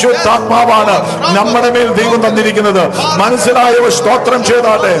പരിശുദ്ധാത്മാവാണ് നമ്മുടെ മേൽ ദൈവം തന്നിരിക്കുന്നത്. മനസ്സിലായവ സ്തോത്രം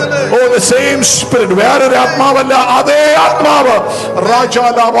ചെയ്താട്ടെ. ഓ, the same spirit. വേറൊരു ആത്മാവല്ല, അതേ ആത്മാവ്.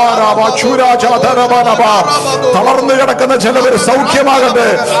 തളർന്നു കിടക്കുന്ന ചിലവർ സൗഖ്യമാകട്ടെ.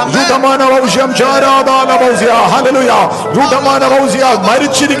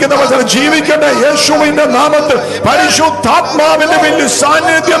 മരിച്ചിരിക്കുന്നവർ ജീവിക്കട്ടെ. യേശുവിന്റെ നാമത്തിൽ പരിശുദ്ധാത്മാവിന്റെ വലിയ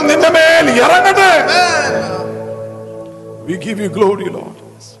സാന്നിധ്യം നിന്റെ മേൽ ഇറങ്ങട്ടെ. We give you glory, Lord.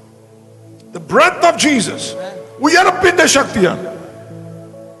 The breath of Jesus. ഉയർപ്പിന്റെ ശക്തിയാണ്.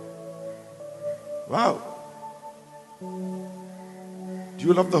 Wow. Do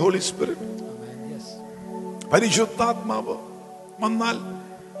you love the Holy Spirit? പരിശുദ്ധാത്മാവ് വന്നാൽ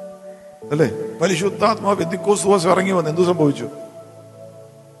അല്ലേ? പരിശുദ്ധാത്മാവ് പെന്തിക്കോസ്ത് ദിവസം ഇറങ്ങി വന്ന് എന്ത് സംഭവിച്ചു?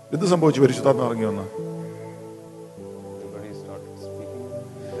 പരിശുദ്ധാത്മാവ് ഇറങ്ങി വന്ന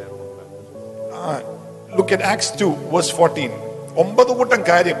Look at Acts 2 verse 14. 9 കൂട്ടം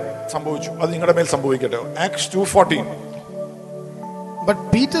കാര്യം സംഭവിച്ചു. അത് നിങ്ങളുടെ മേൽ സംഭവിക്കട്ടെ. Acts 2:14. But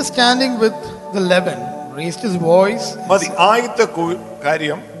Peter, standing with the 11, raised his voice. മതി. ആദ്യത്തെ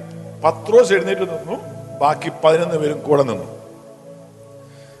കാര്യം, പത്രോസ് എഴുന്നേറ്റ് നിന്നു, ബാക്കി 11 പേരും കൂടെ നിന്നു.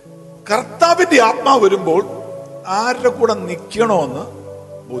 കർത്താവിന്റെ ആത്മാവ് വരുമ്പോൾ ആരുടെ കൂടെ നിൽക്കണമെന്ന്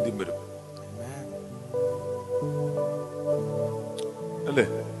ബോധ്യം വരും. അല്ലേ?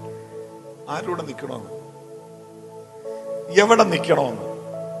 ആരുടെ കൂടെ നിൽക്കണമെന്ന്, എവിടെ നിൽക്കണമെന്ന്.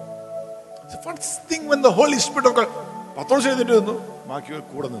 First thing when the Holy Spirit of God, പത്രോസ് എഴുന്നേറ്റ് നിന്നു, ബാക്കി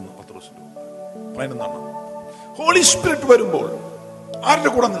കൂടെ നിന്നു. പത്രോസിന്റെ 11. ഹോളി സ്പിരിറ്റ് വരുമ്പോൾ ആരുടെ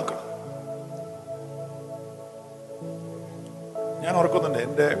കൂടെ നിൽക്കണം? ഞാൻ ഓർക്കുന്നുണ്ട്,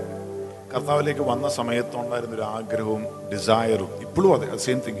 എൻ്റെ കർത്താവിലേക്ക് വന്ന സമയത്തുണ്ടായിരുന്നൊരു ആഗ്രഹവും ഡിസയറും ഇപ്പോഴും അതെ,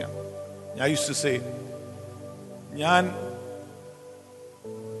 സെയിം തിങ് ആണ്. I used to say, ഞാൻ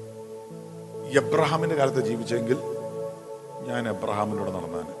എബ്രഹാമിന്റെ കാലത്ത് ജീവിച്ചെങ്കിൽ ഞാൻ എബ്രഹാമിനോട്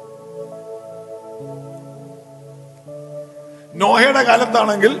നടന്നാണ്. നോഹയുടെ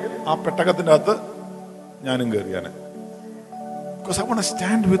കാലത്താണെങ്കിൽ ആ പെട്ടകത്തിന്റെ അകത്ത് ഞാനും കയറിയാണ്. Because I want to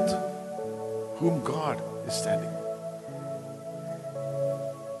stand with whom God is standing.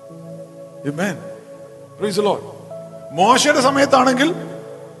 Amen. Praise the Lord. മോശയുടെ സമയത്താണെങ്കിൽ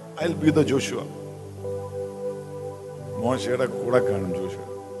I'll be the Joshua. മോശയുടെ കൂടെ കാണും ജോഷുവ.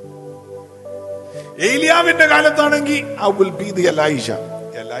 ഏലിയാവിന്റെ കാലത്താണെങ്കിൽ I will be the Elijah.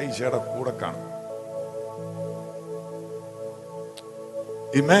 എലൈഷയുടെ കൂടെ കാണും.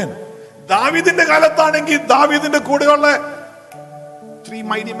 Amen. ദാവീദിന്റെ കാലത്താണെങ്കിൽ ദാവീദിന്റെ കൂടെയുള്ള 3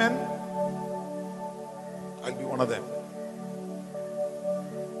 mighty men, I'll be one of them.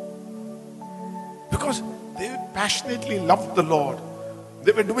 Because they passionately loved the Lord.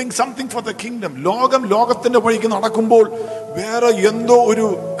 They were doing something for the kingdom. ലോകത്തിന്റെ വഴിക്ക് നടക്കുമ്പോൾ വേറെ എന്തോ ഒരു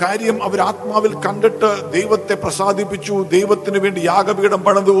കാര്യം അവർ ആത്മാവിൽ കണ്ടിട്ട് ദൈവത്തെ പ്രസാദിപ്പിച്ചു, ദൈവത്തിന് വേണ്ടി യാഗപീഠം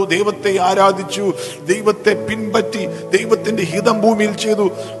പണിതു, ദൈവത്തെ ആരാധിച്ചു, ദൈവത്തെ പിൻപറ്റി, ദൈവത്തിന്റെ ഹിതം ഭൂമിയിൽ ചെയ്തു.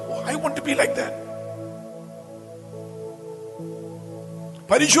 I want to be like that.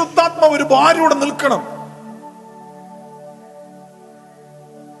 പരിശുദ്ധാത്മാവ് ഒരു ഭാര്യയോടെ നിൽക്കണം.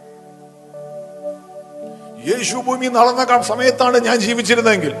 യേശു ഭൂമി നടന്ന സമയത്താണ് ഞാൻ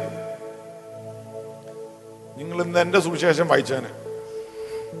ജീവിച്ചിരുന്നെങ്കിൽ നിങ്ങൾ ഇന്ന് എന്റെ സുവിശേഷം വായിച്ചാന്.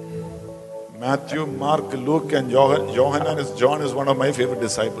 Mathew, mark, Luke and John is one of my favorite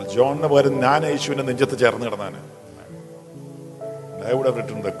disciples. ജോണിന് പകരം ഞാൻ യേശുവിന്റെ നെഞ്ചത്ത് ചേർന്ന് കിടന്നാണ്. I would have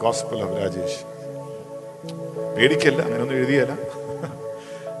written the gospel of Rajesh. പേടിക്കല്ല, അങ്ങനെയൊന്നും എഴുതിയല്ല.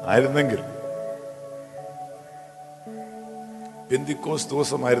 ആയിരുന്നെങ്കിൽ പെന്തിക്കോസ്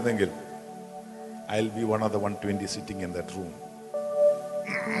ദിവസമായിരുന്നെങ്കിൽ I'll be one of the 120 sitting in that room.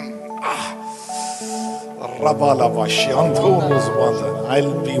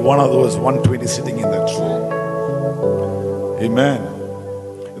 I'll be one of those 120 sitting in that room. Amen.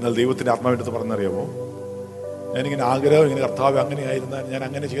 എന്നാൽ ദൈവത്തിന്റെ ആത്മാവിന്റെ പറഞ്ഞറിയാമോ, ഞാനിങ്ങനെ ആഗ്രഹം, ഇങ്ങനെ കർത്താവ് അങ്ങനെയായിരുന്നാൽ, ഞാൻ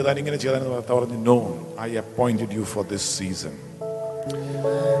അങ്ങനെ ചെയ്താൽ ഇങ്ങനെ ചെയ്താൽ കർത്താവ് പറഞ്ഞു, no, I appointed you for this season.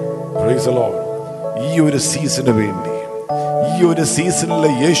 Praise the Lord. ഈ ഒരു സീസണിന് വേണ്ടി, ഈ ഒരു സീസണിലെ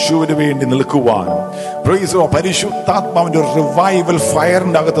യേശുവിന് വേണ്ടി നിൽക്കുവാൻ, പരിശുദ്ധാത്മാവിന്റെ റിവൈവൽ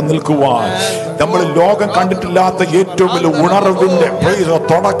ഫയറിന്റെ അകത്ത് നിൽക്കുവാൻ, നമ്മൾ ലോകം കണ്ടിട്ടില്ലാത്ത ഏറ്റവും വലിയ ഉണർവിന്റെ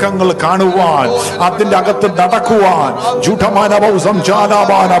തുടക്കങ്ങൾ കാണുവാൻ, അതിന്റെ അകത്ത് നടക്കുവാൻ,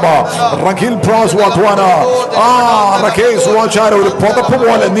 ഒരു പുതപ്പ്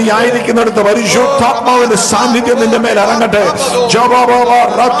പോലെ നീ ആയിരിക്കുന്നിടത്ത് പരിശുദ്ധാത്മാവിന്റെ സാന്നിധ്യം നിന്റെ മേൽ ഇറങ്ങട്ടെ.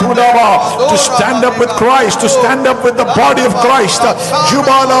 To stand up with Christ, to stand up with the body of Christ.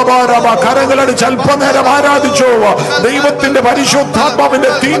 കരങ്ങളടിച്ച് അല്പനേരം ആരാധിച്ചോ. ദൈവത്തിന്റെ പരിശുദ്ധാത്മാവിന്റെ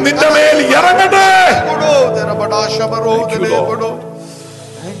തീ നിന്റെ മേൽ ഇറങ്ങട്ടെ.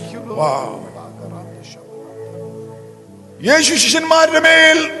 യേശു ശിഷ്യന്മാരുടെ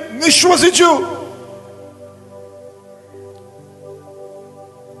മേൽ നിശ്വസിച്ചു.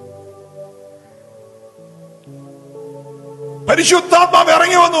 പരിശുദ്ധാത്മാവ്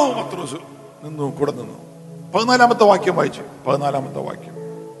ഇറങ്ങി വന്നു. പത്രോസ് നിന്നു, കൂടെ നിന്നു. 14-ാമത്തെ വാക്യം വായിച്ചു. 14-ാമത്തെ വാക്യം.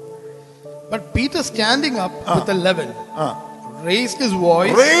 But Peter, standing up with a level, raised his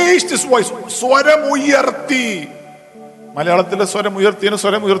voice. സ്വരം ഉയർത്തി. മലയാളത്തിലെ സ്വരം ഉയർത്തിയ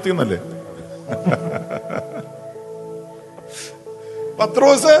സ്വരം ഉയർത്തി എന്നല്ലേ?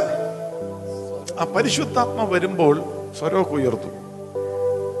 പത്രോസ് ആ പരിശുദ്ധാത്മ വരുമ്പോൾ സ്വരമൊക്കെ ഉയർത്തു.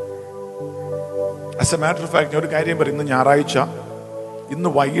 As a matter of fact, ഒരു കാര്യം പറയും. ഇന്ന് ഞായറാഴ്ച, ഇന്ന്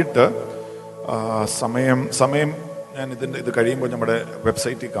വൈകിട്ട് സമയം ഞാൻ ഇത് കഴിയുമ്പോൾ നമ്മുടെ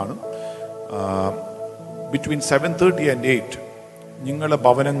വെബ്സൈറ്റിൽ കാണും. ബിറ്റ്വീൻ 7:30 and 8 നിങ്ങളുടെ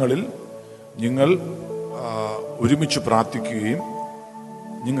ഭവനങ്ങളിൽ നിങ്ങൾ ഒരുമിച്ച് പ്രാർത്ഥിക്കുകയും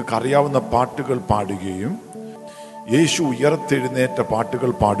നിങ്ങൾക്കറിയാവുന്ന പാട്ടുകൾ പാടുകയും യേശു ഉയർത്തെഴുന്നേറ്റ പാട്ടുകൾ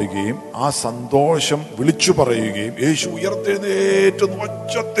പാടുകയും ആ സന്തോഷം വിളിച്ചു പറയുകയും, യേശു ഉയർത്തെഴുന്നേറ്റ്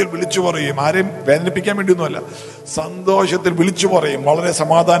ഉച്ചത്തിൽ വിളിച്ചു പറയും. ആരെയും വേദനിപ്പിക്കാൻ വേണ്ടിയൊന്നുമല്ല, സന്തോഷത്തിൽ വിളിച്ചു പറയും, വളരെ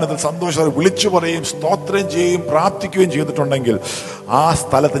സമാധാനത്തിൽ സന്തോഷത്തിൽ വിളിച്ചു പറയും, സ്തോത്രം ചെയ്യും, പ്രാർത്ഥിക്കുകയും ചെയ്തിട്ടുണ്ടെങ്കിൽ ആ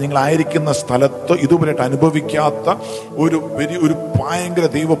സ്ഥലത്ത്, നിങ്ങളായിരിക്കുന്ന സ്ഥലത്ത് ഇതുവരെയായിട്ട് അനുഭവിക്കാത്ത ഒരു ഭയങ്കര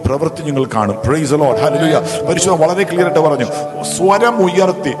ദൈവ പ്രവൃത്തി നിങ്ങൾ കാണും. Praise the Lord. ഹല്ലേലൂയ. പരിശുദ്ധൻ വളരെ ക്ലിയർ ആയിട്ട് പറഞ്ഞു, സ്വരം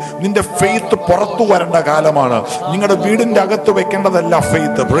ഉയർത്തി. നിന്റെ ഫെയ്ത്ത് പുറത്തു വരേണ്ട കാലമാണ്. നിങ്ങളുടെ വീടിന്റെ അകത്ത് വെക്കേണ്ടതല്ല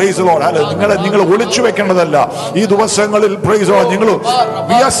ഫെയ്ത്ത്. Praise the Lord. ഹല്ലേലൂയ. നിങ്ങൾ ഒളിച്ചു വെക്കേണ്ടതല്ല ഈ ദിവസങ്ങളിൽ. Praise the Lord. നിങ്ങൾ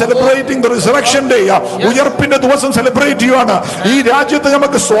we are celebrating the resurrection day. ഉയർപ്പിന്റെ ദിവസം സെലിബ്രേറ്റ് ചെയ്യുവാണ്. ഈ രാജ്യത്ത്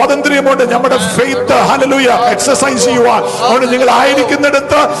നമുക്ക് സ്വാതന്ത്ര്യമുണ്ട്. നമ്മുടെ ഫെയ്ത്ത് ഹല്ലേലൂയ എക്സസൈസ് ചെയ്യുവാൻ. അതുകൊണ്ട് നിങ്ങൾ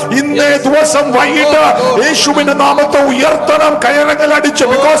ആയിരിക്കുന്നിടത്ത് ഇന്ന് ഇന്നേ ദിവസം വൈകിട്ട് യേശുവിന്റെ നാമത്തെ ഉയർത്തണം, കയറങ്ങൾ അടിച്ച്.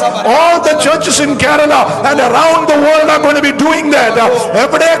 Because all the churches in Kerala and around the world are going to be doing that.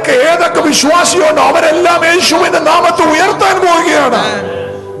 എവിടെയൊക്കെ ഏതൊക്കെ വിശ്വാസിയുണ്ടോ അവരെല്ലാം യേശുവിന്റെ നാമത്തെ ഉയർത്താൻ പോവുകയാണ്.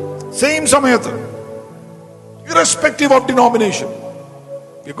 സെയിം സമയത്ത്, irrespective of denomination,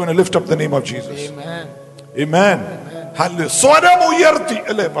 we're going to lift up the name of Jesus. Amen. Amen. Hallelujah. സ്വരം ഉയർത്തി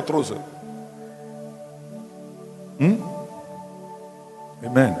അല്ലേ പത്രോസ്?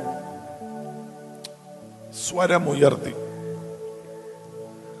 Amen. സ്വരം ഉയർത്തി.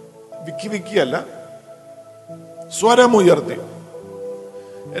 വിക്കിയല്ല, സ്വരം ഉയർത്തി.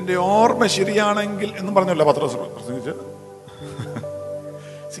 എന്റെ ഓർമ്മ ശരിയാണെങ്കിൽ എന്നും പറഞ്ഞല്ല പത്രോസ് പ്രസംഗിച്ച്.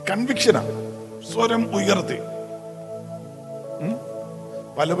 കൺവിക്ഷനാ. സ്വരം ഉയർത്തി.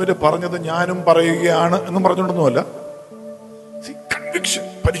 പലവര് പറഞ്ഞത് ഞാനും പറയുകയാണ് എന്നും പറഞ്ഞുകൊണ്ടൊന്നുമല്ല. കൺവിക്ഷൻ.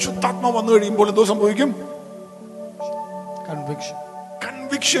 പരിശുദ്ധാത്മാവ് വന്നു കഴിയുമ്പോൾ എന്തോ സംഭവിക്കും?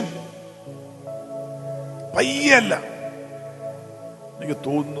 കൺവിക്ഷൻ. പയ്യല്ല. എനിക്ക്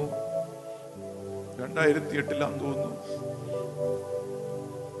തോന്നുന്നു 2008 തോന്നുന്നു,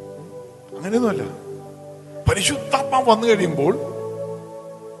 അങ്ങനെയൊന്നുമല്ല. പരിശുദ്ധാത്മാവ് വന്നു കഴിയുമ്പോൾ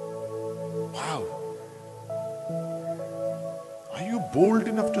are you bold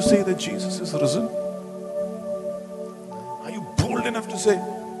enough to say that Jesus is risen? Are you bold enough to say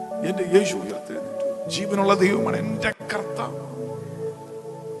എന്റെ യേശു ഉയർത്തെഴുന്നേറ്റു, ജീവനുള്ള ദൈവമാണ് എന്റെ കർത്താവ്?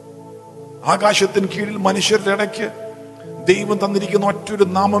 ആകാശത്തിന് കീഴിൽ മനുഷ്യരുടെ ഇടയ്ക്ക് ദൈവം തന്നിരിക്കുന്ന ഒറ്റൊരു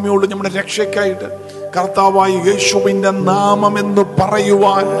നാമമേ ഉള്ളൂ നമ്മുടെ രക്ഷയ്ക്കായിട്ട്. കർത്താവായ യേശുവിന്റെ നാമം എന്ന്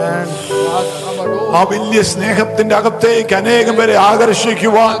പറയുവാൻ, ആ വലിയ സ്നേഹത്തിന്റെ അകത്തേക്ക് അനേകം പേരെ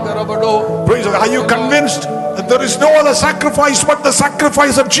ആകർഷിക്കുവാൻ. Are you convinced that there is no other sacrifice but the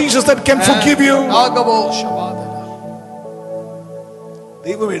sacrifice of Jesus that can forgive you?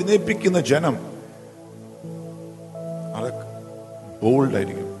 ദൈവം എഴുന്നേൽപ്പിക്കുന്ന ജനം അത് ബോൾഡ്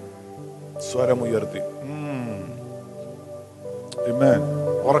ആയിരിക്കും. സ്വരമുയർത്തി. Amen.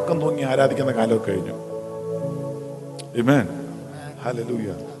 ഉറക്കം തൂങ്ങി ആരാധിക്കുന്ന കാലമൊക്കെ കഴിഞ്ഞു. Amen.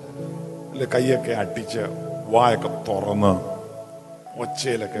 Hallelujah. അല്ലെ, കൈയൊക്കെ അടിച്ച് വായൊക്കെ തുറന്ന്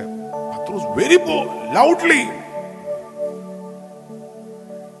ഒച്ചയിലൊക്കെ വെരി ലൗഡ്ലി.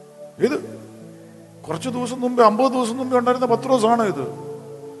 ഇത് കുറച്ച് ദിവസം മുമ്പേ, 50 ദിവസം മുമ്പേ ഉണ്ടായിരുന്ന പത്രോസാണ് ഇത്.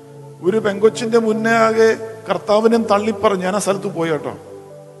 ഒരു പെങ്കൊച്ചിന്റെ മുന്നേ ആകെ കർത്താവിനെയും തള്ളിപ്പറഞ്ഞ് ഞാൻ ആ സ്ഥലത്ത് പോയി കേട്ടോ.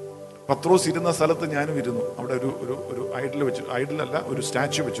 പത്രോസ് ഇരുന്ന സ്ഥലത്ത് ഞാനും ഇരുന്നു. അവിടെ ഒരു ഐഡൽ വെച്ച്, ഐഡലല്ല, ഒരു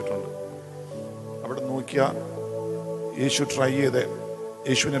സ്റ്റാച്യു വെച്ചിട്ടുണ്ട്. അവിടെ നോക്കിയ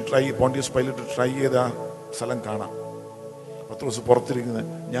യേശുവിനെ പോണ്ടിയസ് പൈലറ്റ് ട്രൈ ചെയ്ത ആ സ്ഥലം കാണാം. പത്രോസ് പുറത്തിരിക്കുന്നത്,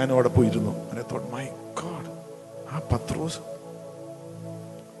 ഞാനും അവിടെ പോയി ഇരുന്നു. മൈ ഗോഡ്, ആ പത്രോസ്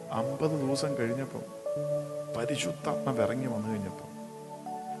 50 ദിവസം കഴിഞ്ഞപ്പം പരിശുദ്ധാത്മാവ് ഇറങ്ങി വന്നു കഴിഞ്ഞപ്പം,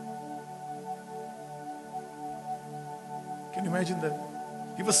 can you imagine that?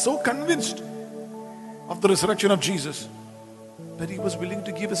 He was so convinced of the resurrection of Jesus that he was willing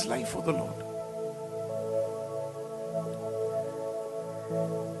to give his life for the Lord.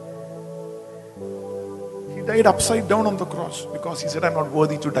 He died upside down on the cross because he said, I'm not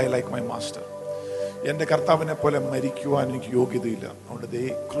worthy to die like my master. എന്റെ കർത്താവിനെ പോലെ മരിക്കുവാൻ എനിക്ക് യോഗ്യതയില്ല. അതുകൊണ്ട് they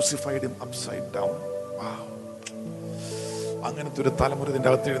crucified him upside down. Wow. അങ്ങനത്തെ ഒരു തലമുറ ഇതിന്റെ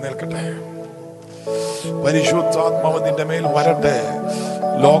അകത്ത് എഴുന്നേൽക്കട്ടെ. പരിശുദ്ധാത്മാവ് നിന്റെ മേൽ വരട്ടെ.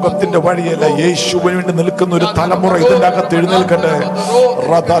 ലോകത്തിന്റെ വഴിയല്ല, യേശുവിന് വേണ്ടി നിൽക്കുന്ന ഒരു തലമുറ ഇതിന്റെ അകത്ത് എഴുന്നേൽക്കട്ടെ.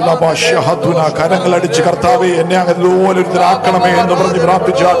 കരങ്ങൾ അടിച്ച് കർത്താവേ എന്നെ അതുപോലെ ഒരുത്തരാക്കണമേ എന്ന് പറഞ്ഞ്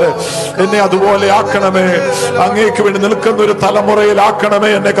പ്രാർത്ഥിച്ചാൽ, എന്നെ അതുപോലെ ആക്കണമേ, അങ്ങേക്ക് വേണ്ടി നിൽക്കുന്ന ഒരു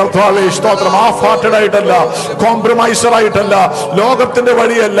തലമുറയിലാക്കണമേ എന്നെ കർത്താവേ. സ്തോത്രം. ഹാഫ് ഹാർട്ടഡ് ആയിട്ടല്ല, കോംപ്രമൈസർ ആയിട്ടല്ല, ലോകത്തിന്റെ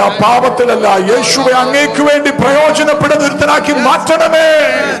വഴിയല്ല, പാപത്തിലല്ല, യേശുവെ അങ്ങേക്ക് വേണ്ടി പ്രയോജനപ്പെടുന്ന ഒരുത്തനാക്കി മാറ്റണമേ.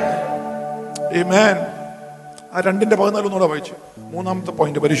 Amen. ആ 2:14 വായിച്ചു. മൂന്നാമത്തെ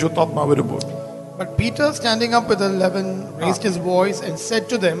പോയിന്റ്, പരിശുദ്ധാത്മാവ് വരുമ്പോൾ. But Peter, standing up with the 11, raised his voice and said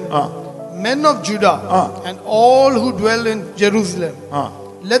to them, Men of Judah and all who dwell in Jerusalem,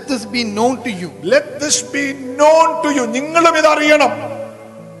 let this be known to you. Let this be known to you. നിങ്ങളും ഇത് അറിയണം.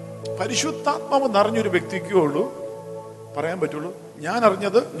 പരിശുദ്ധാത്മാവ് നിറഞ്ഞൊരു വ്യക്തിക്കേ ഉള്ളൂ പറയാൻ പറ്റുള്ളൂ, ഞാൻ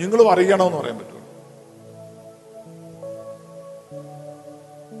അറിഞ്ഞത് നിങ്ങളും അറിയണമെന്ന് പറയാൻ പറ്റുള്ളൂ.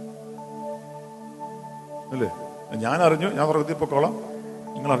 അല്ലേ? ഞാൻ അറിഞ്ഞു, ഞാൻ സ്വർഗ്ഗത്തിൽ പൊക്കോളാം,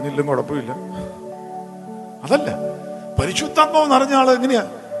 നിങ്ങൾ അറിഞ്ഞില്ലെങ്കിൽ കുഴപ്പമില്ല. അതല്ല, പരിശുദ്ധാത്മാവ് നിറഞ്ഞ ആള് എങ്ങനെയാ?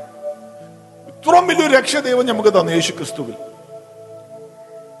 ഇത്രയും വലിയൊരു രക്ഷ ദൈവം നമുക്ക് തന്നു യേശു ക്രിസ്തുവിൽ.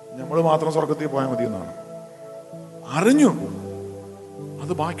 നമ്മൾ മാത്രം സ്വർഗ്ഗത്തിൽ പോയാൽ മതി എന്നാണ്. അറിഞ്ഞു,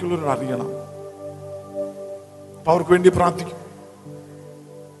 അത് ബാക്കിയുള്ളവർ അറിയണം. അപ്പൊ അവർക്ക് വേണ്ടി പ്രാർത്ഥിക്കും.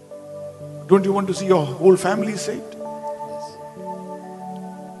 Don't you want to see your whole family saved?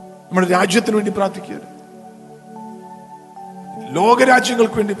 നമ്മുടെ രാജ്യത്തിന് വേണ്ടി പ്രാർത്ഥിക്കുക.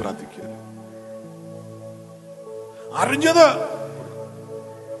 ലോകരാജ്യങ്ങൾക്ക് വേണ്ടി പ്രാർത്ഥിക്കുക. അറിഞ്ഞത്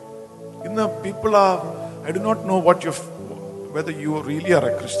ഇന്ന് people are, I do not know whether you really are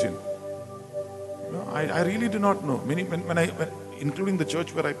a Christian. No, I really do not know. When including the church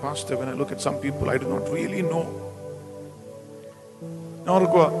where I pastor, when I look at some people, I do not really know. ഞാൻ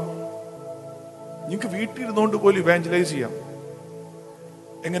ഓർക്കുക, നിങ്ങൾക്ക് വീട്ടിലിരുന്നുകൊണ്ട് പോലും evangelise ചെയ്യാം.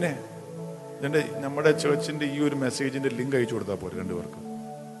 എങ്ങനെ? നമ്മുടെ ചേർച്ചിന്റെ ഈ ഒരു മെസ്സേജിന്റെ link അയച്ചു കൊടുത്താൽ പോരെ രണ്ടുപേർക്ക്.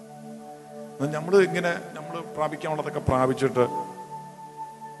 നമ്മൾ പ്രാപിക്കാനുള്ളതൊക്കെ പ്രാപിച്ചിട്ട്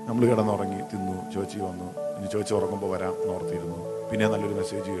നമ്മൾ കിടന്നുറങ്ങി തിന്നു, ചേച്ചി വന്നു, ഇനി ചേച്ചി ഉറങ്ങുമ്പോൾ വരാം എന്നോർത്തിരുന്നു, പിന്നെ നല്ലൊരു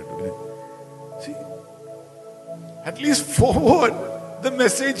മെസ്സേജ് കേട്ടു, പിന്നെ at least forward the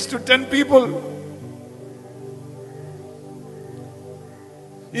message to 10 people.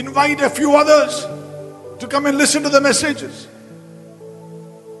 Invite a few others to come and listen to the messages.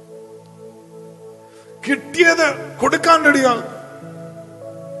 കിട്ടിയത് കൊടുക്കാൻ റെഡിയാണ്.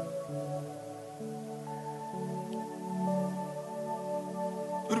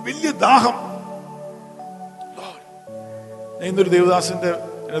 ഒരു വലിയ ദാഹം. ഇന്നൊരു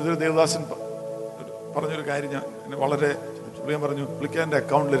ദേവദാസൻ പറഞ്ഞൊരു കാര്യം ഞാൻ വളരെ പറഞ്ഞു. പുള്ളിക്കാരൻ്റെ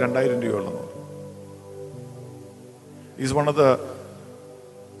അക്കൗണ്ടിൽ 2000 രൂപയുള്ളെന്ന് പറഞ്ഞു. Is one of the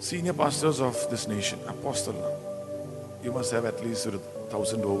senior pastors of this nation, apostle. You must have at least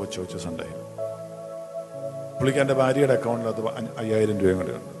 1,000 over churches under him. പുള്ളിക്കാരൻ്റെ ഭാര്യയുടെ അക്കൗണ്ടിൽ അത് 5000 രൂപയും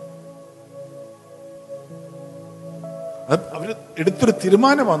കൂടെ ഉണ്ട്. അവർ എടുത്തൊരു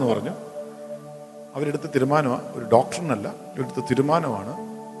തീരുമാനമാണെന്ന് പറഞ്ഞു. അവരെടുത്ത തീരുമാനമാണ്, ഒരു ഡോക്ടറിനല്ല, എടുത്ത തീരുമാനമാണ്.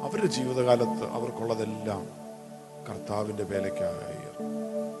 അവരുടെ ജീവിതകാലത്ത് അവർക്കുള്ളതെല്ലാം കർത്താവിൻ്റെ വേലയ്ക്കായി.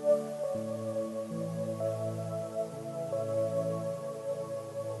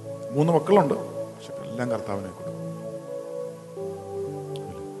 3 മക്കളുണ്ട്, പക്ഷെ എല്ലാം കർത്താവിനെ കൊടുക്കും.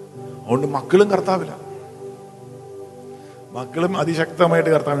 അതുകൊണ്ട് മക്കളും കർത്താവില്ല. മക്കളും അതിശക്തമായിട്ട്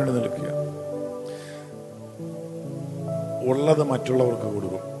കർത്താവിന് നിൽക്കുക. ഉള്ളത് മറ്റുള്ളവർക്ക്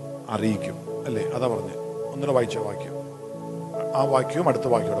കൊടുക്കും, അറിയിക്കും. അല്ലേ? അതാ പറഞ്ഞ് ഒന്നിനെ വായിച്ച വാക്യം, ആ വാക്യവും അടുത്ത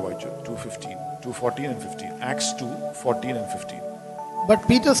വാക്യോടെ വായിച്ചു. 2:14 and 15. Acts 2:14 and 15. But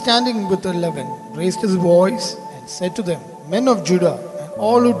Peter, standing with the 11, raised his voice and said to them, Men of Judah,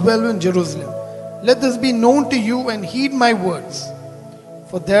 all who dwell in Jerusalem, let this be known to you and heed my words.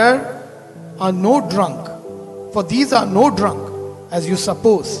 For these are no drunk, as you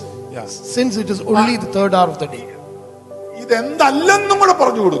suppose, since it is only the 3rd hour of the day. ഇതെന്തല്ലെന്നും കൂടെ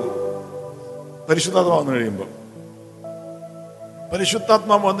പറഞ്ഞു കൊടുക്കും. പരിശുദ്ധാത്മാവ് വന്നു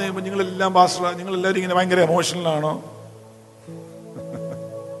കഴിയുമ്പോൾ നിങ്ങളെല്ലാം pastor, നിങ്ങളെല്ലാവരും ഇങ്ങനെ ഭയങ്കര എമോഷണലാണോ?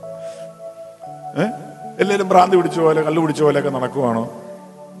 എല്ലാവരും ഭ്രാന്തി പിടിച്ച പോലെ, കള്ളു പിടിച്ച പോലെയൊക്കെ നടക്കുവാണോ?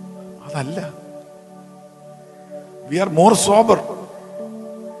 അതല്ല. We are more sober.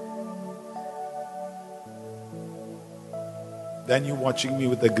 Than you watching me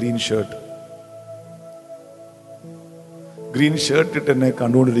with a green shirt. Green shirt ഇട്ട് എന്നെ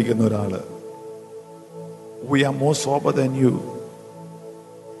കണ്ടുകൊണ്ടിരിക്കുന്ന ഒരാള്. We are more sober than you.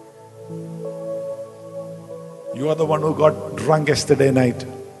 You are the one who got drunk yesterday night.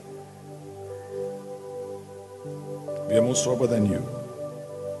 We are more sober than you.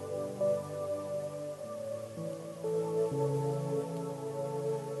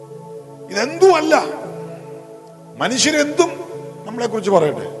 ഇതെന്തും അല്ല. മനുഷ്യരെന്തും നമ്മളെ കുറിച്ച്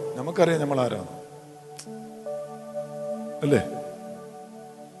പറയട്ടെ, നമുക്കറിയാം നമ്മൾ ആരാണ്, അല്ലേ?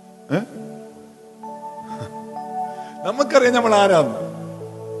 നമുക്കറിയാം നമ്മൾ ആരാന്ന്.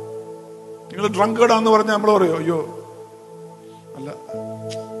 നിങ്ങൾ ഡ്രങ്കേഡാന്ന് പറഞ്ഞാൽ നമ്മൾ പറയോ? അയ്യോ അല്ല.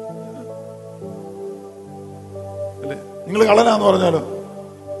 അല്ലേ? നിങ്ങൾ കള്ളനാന്ന് പറഞ്ഞാലോ?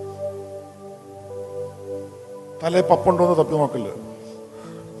 തലേ പപ്പുണ്ടോന്ന് തപ്പി നോക്കല്ലോ.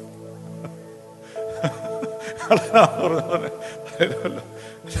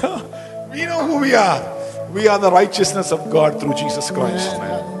 We know who we are. We are the righteousness of God through Jesus Christ.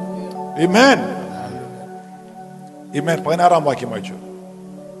 Amen. Amen. 16 വാക്യം വായിച്ചു.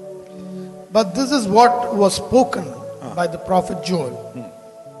 But this is what was spoken by the prophet Joel.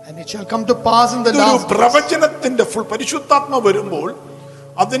 And it shall come to pass in the last days. പ്രവചനത്തിന്റെ full പരിശുദ്ധാത്മ വരുമ്പോൾ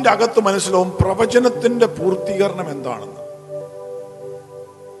അതിന്റെ അകത്ത് മനസ്സിലാവും പ്രവചനത്തിന്റെ പൂർത്തീകരണം എന്താണെന്ന്.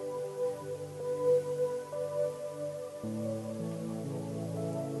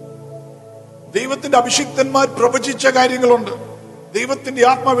 ദൈവത്തിന്റെ അഭിഷിക്തന്മാർ പ്രവചിച്ച കാര്യങ്ങളുണ്ട്. ദൈവത്തിന്റെ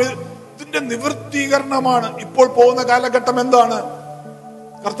ആത്മാവിന്റെ നിവൃത്തീകരണമാണ്. ഇപ്പോൾ പോകുന്ന കാലഘട്ടം എന്താണ്?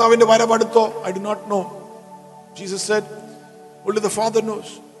 കർത്താവിന്റെ വരവടുത്തോ? I do not know. Jesus said, only the Father knows.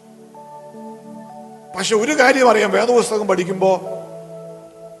 പക്ഷെ ഒരു കാര്യം അറിയാം, വേദപുസ്തകം പഠിക്കുമ്പോ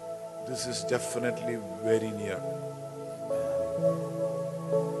this is definitely very near.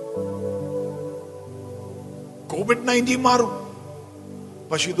 COVID-19 മാറും.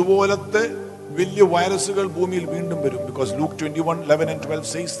 പക്ഷെ ഇതുപോലത്തെ വലിയ വൈറസുകൾ ഭൂമിയിൽ വീണ്ടും വരും. Because Luke 21:11-12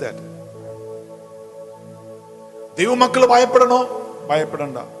 says that. ദൈവമക്കൾ ഭയപ്പെടണോ?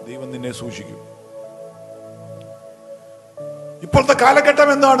 ഭയപ്പെടണ്ട, ദൈവം നിന്നെ സൂക്ഷിക്കും. ഇപ്പോഴത്തെ കാലഘട്ടം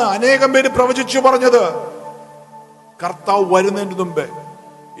എന്താണ്? അനേകം പേര് പ്രവചിച്ചു പറഞ്ഞത് കർത്താവ് വരുന്നതിന് മുമ്പേ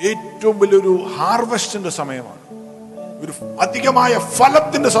ഏറ്റവും വലിയൊരു ഹാർവെസ്റ്റിന്റെ സമയമാണ്, ഒരു അധികമായ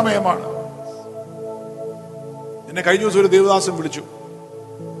ഫലത്തിന്റെ സമയമാണ്. എന്നെ കഴിഞ്ഞ ദിവസം ഒരു ദേവദാസൻ വിളിച്ചു.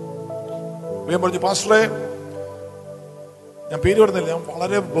 ഞാൻ പറഞ്ഞു, പാസ്റ്ററെ, ഞാൻ പേര് പറഞ്ഞില്ല, ഞാൻ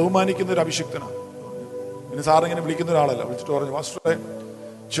വളരെ ബഹുമാനിക്കുന്ന ഒരു അഭിഷിക്തനാണ്. പിന്നെ സാറിങ്ങനെ വിളിക്കുന്ന ഒരാളല്ല. വിളിച്ചിട്ട് പറഞ്ഞു, പാസ്റ്ററെ,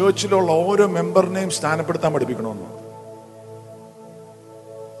 ചേർച്ചിലുള്ള ഓരോ മെമ്പറിനെയും സ്ഥാനപ്പെടുത്താൻ പഠിപ്പിക്കണമെന്ന്.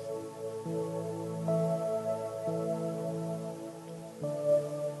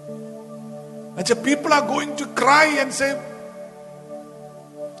 People are going to cry and say,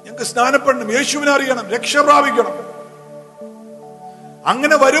 ഞങ്ങൾക്ക് സ്നാനപ്പെടണം, യേശുവിനെ അറിയണം, രക്ഷ പ്രാപിക്കണം.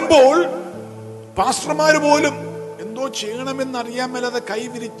 അങ്ങനെ വരുമ്പോൾ പാസ്റ്റർമാര് പോലും എന്തോ ചെയ്യണമെന്ന് അറിയാൻ മേലാതെ കൈ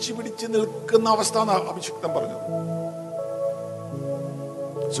വിരിച്ച് പിടിച്ച് നിൽക്കുന്ന അവസ്ഥ അഭിഷിക്തൻ പറഞ്ഞത്.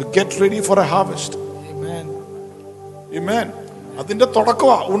 So get ready for a harvest. Amen. Amen. അതിന്റെ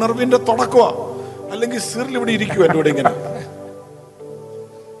തുടക്കമാ, ഉണർവിന്റെ തുടക്കമാ. അല്ലെങ്കിൽ സിറിൽ ഇവിടെ ഇരിക്കും എൻ്റെ കൂടെ ഇങ്ങനെ.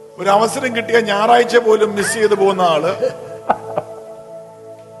 ഒരു അവസരം കിട്ടിയ ഞായറാഴ്ച പോലും മിസ് ചെയ്ത് പോകുന്ന ആള്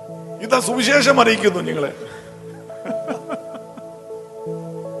ഇതാ സുവിശേഷം അറിയിക്കുന്നു നിങ്ങളെ.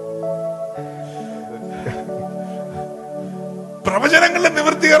 പ്രവചനങ്ങളുടെ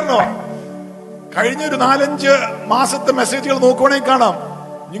നിവൃത്തീകരണം കഴിഞ്ഞൊരു 4-5 മാസത്തെ മെസ്സേജുകൾ നോക്കുവാണെങ്കിൽ കാണാം.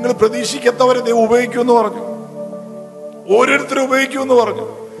 നിങ്ങൾ പ്രതീക്ഷിക്കാത്തവരെ ദൈവം ഉപയോഗിക്കുമെന്ന് പറഞ്ഞു, ഓരോരുത്തരും ഉപയോഗിക്കുമെന്ന് പറഞ്ഞു,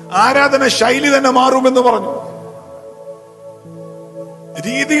 ആരാധന ശൈലി തന്നെ മാറുമെന്ന് പറഞ്ഞു,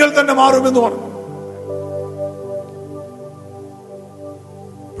 രീതികൾ തന്നെ മാറുമെന്ന് പറഞ്ഞു.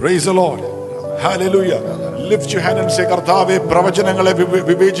 Praise the Lord. Hallelujah. Lift your hand and say, കർത്താവേ, പ്രവചനങ്ങളെ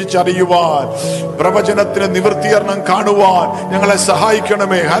വിവേചിച്ചറിയുവാൻ, പ്രവചനത്തിന് നിവൃത്തീകരണം കാണുവാൻ ഞങ്ങളെ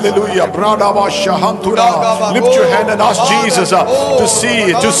സഹായിക്കണമേ. Hallelujah. Lift your hand and ask Jesus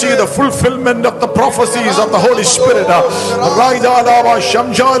to see the fulfillment of the prophecies of the Holy Spirit.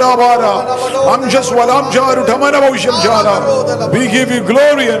 We give you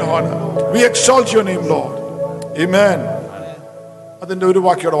glory and honor. We exalt your name, Lord. Amen. അതിന്റെ ഒരു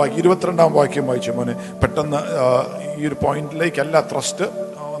വാക്യോടെ വായിക്കും, 22ാം വാക്യം വായിച്ചു മോനെ. പെട്ടെന്ന് ഈ ഒരു പോയിന്റിലേക്കല്ല ത്രസ്റ്റ്,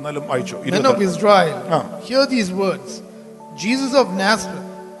 എന്നാലും വായിച്ചു. Men of Israel, hear these words. Jesus of Nazareth,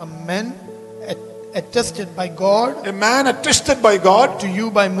 a man attested by God, to you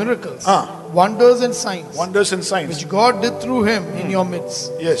by miracles, wonders and signs, which God did through him in your midst.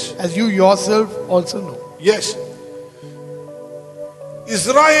 Yes. As you yourself also know. Yes.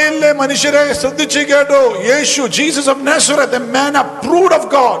 ഇസ്രായേലിലെ മനുഷ്യരെ ശ്രദ്ധിച്ചു കേട്ടോ. യേശു, Jesus of നാസറത്ത്, a man approved of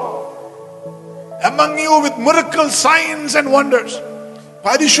God, among you with miracles, signs and wonders.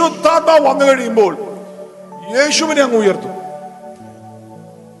 പരിശുദ്ധാത്മാവ് വന്നു കഴിയുമ്പോൾ യേശുവിനെ അങ്ങ് ഉയർത്തും.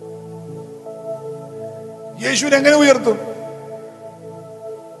 യേശുവിനെ എങ്ങനെ ഉയർത്തും?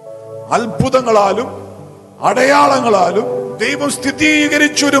 അത്ഭുതങ്ങളാലും അടയാളങ്ങളാലും ദൈവം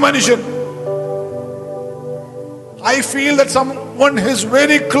സ്ഥിരീകരിച്ചൊരു മനുഷ്യൻ. I feel that someone is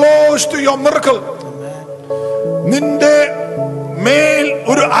very close to your miracle. നിന്റെ മേൽ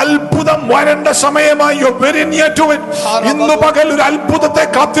ഒരു അത്ഭുതം വരേണ്ട സമയമായി. You're very near to it. ഇന്ന് പകൽ ഒരു അത്ഭുതത്തെ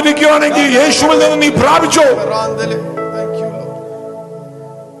കാത്തിരിക്കുകയാണെങ്കിൽ യേശുവിൽ നിന്ന് നീ പ്രാപിച്ചോ.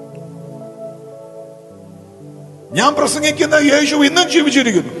 ഞാൻ പ്രസംഗിക്കുന്ന യേശു ഇന്നും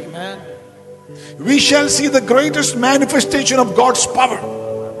ജീവിച്ചിരിക്കുന്നു. We shall see the greatest manifestation of God's power.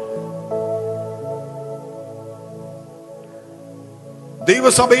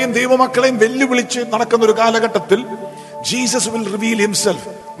 ദൈവസഭയും ദൈവമക്കളെയും വെല്ലുവിളിച്ച് നടക്കുന്ന ഒരു കാലഘട്ടത്തിൽ Jesus will reveal himself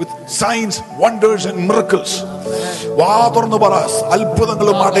with signs, wonders and miracles. വാ തുറന്നു പറ,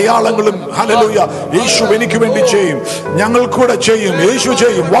 അത്ഭുതങ്ങളും അടയാളങ്ങളും ഹല്ലേലൂയ യേശു എനിക്ക് വേണ്ടി ചെയ്യും, ഞങ്ങൾ കൂടെ ചെയ്യും, യേശു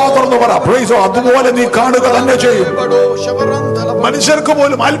ചെയ്യും. വാ തുറന്നു പറ, പ്രൈസ്. അതുപോലെ നീ കാണുക തന്നെ ചെയ്യും. മനുഷ്യർക്ക്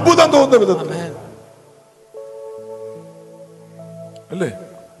പോലും അത്ഭുതം തോന്നുന്ന വിധത്തിൽ അല്ലേ?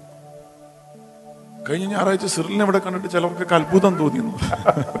 കഴിഞ്ഞ ഞായറാഴ്ച സിറിലിനെ ഇവിടെ കണ്ടിട്ട് ചിലർക്കൊക്കെ അത്ഭുതം തോന്നിയിരുന്നു.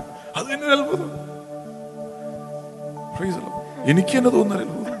 അത് തന്നെ ഒരു അത്ഭുതം. എനിക്ക് തന്നെ തോന്നുന്ന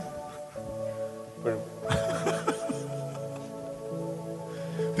അത്ഭുതം.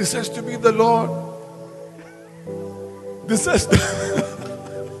 This has to be the Lord. This has to...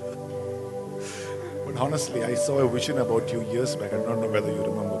 But honestly, I saw a vision about you years back. I don't know whether you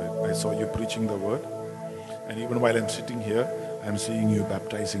remember it. I saw you preaching the word, and even while I'm sitting here, I'm seeing you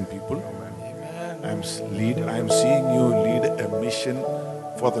baptizing people. I'm seeing you lead a mission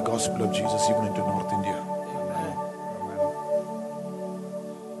for the gospel of Jesus even into North India.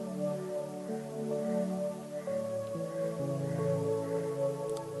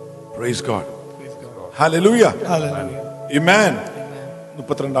 Praise God. Praise God. Hallelujah. Hallelujah. Amen.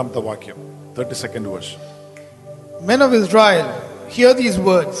 32ാമത്തെ വാക്യം, 32nd verse. Men of Israel, hear these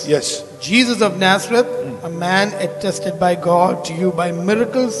words. Yes. Jesus of Nazareth, a man attested by God to you by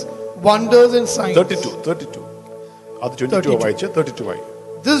miracles, wonders and signs. 32. അത് 22 വായിച്ച് 32 വായി.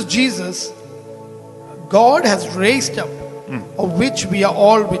 This Jesus God has raised up, of which we are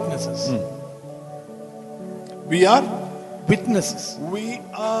all witnesses. We are Witnesses.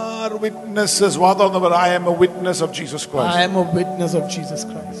 witnesses. വാദമെന്നവർ, I am a witness of Jesus Christ. I am a witness of Jesus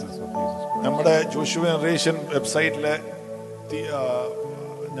Christ. നമ്മുടെ Joshua generation വെബ്സൈറ്റിലെ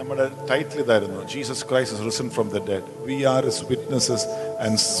നമ്മുടെ title ഇതായിരുന്നു, Jesus Christ is risen from the dead. We are his witnesses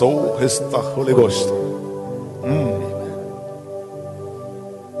and so is the Holy Ghost.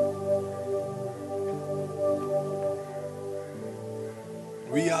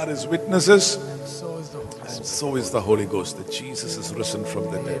 We are his witnesses And so is the Holy and Spirit. so is the Holy Ghost, that Jesus is risen from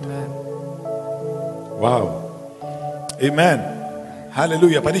the dead. Amen. Wow. Amen.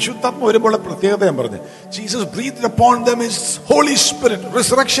 Hallelujah. പരിശുദ്ധാത്മ വരുമ്പോൾ പ്രത്യേകത ഞാൻ പറഞ്ഞു, Jesus breathed upon them his Holy Spirit.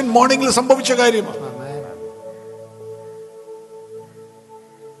 Resurrection മോർണിംഗിൽ സംഭവിച്ച കാര്യമാണ്.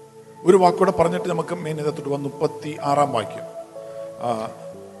 ഒരു വാക്കൂടെ പറഞ്ഞിട്ട് നമുക്ക് മെയിനകത്തോട്ട് വന്ന് 36 വാക്യം,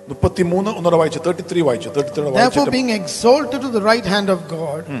 33 ഒന്നര വായിച്ചു, 33 വായിച്ചു, 33 Therefore, വായിച്ചിട്ട് being exalted to the right hand of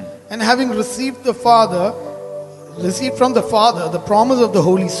God, and having received from the Father the promise of the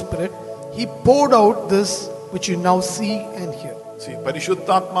Holy Spirit, he poured out this which you now see and hear.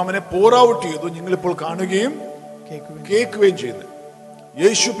 പരിശുദ്ധാത്മാവിനെ pour out ചെയ്തു, നിങ്ങളിപ്പോൾ കാണുകയും കേൾക്കുകയും ചെയ്തു.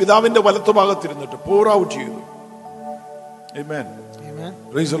 യേശു പിതാവിന്റെ വലത്തുഭാഗത്തിരുന്നിട്ട് pour out ചെയ്തു. Amen. Amen.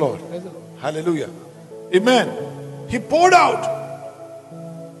 Praise the Lord. Praise the Lord. Hallelujah. Amen. He poured out.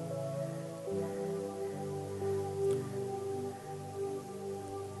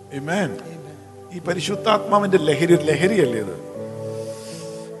 Amen. ഈ പരിശുദ്ധാത്മാവിന്റെ ലഹരിയല്ലേ ഇത്?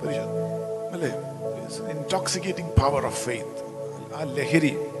 അല്ലേ? Intoxicating power of faith. ആ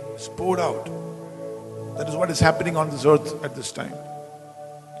ലഹരി is poured out. That is what is happening on this earth at this time.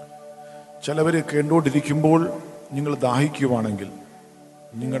 ചിലവര് കേണ്ടോണ്ടിരിക്കുമ്പോൾ നിങ്ങൾ ദാഹിക്കുവാണെങ്കിൽ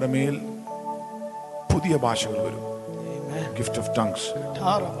നിങ്ങളുടെ മേൽ പുതിയ ഭാഷകൾ വരും. Gift of tongues.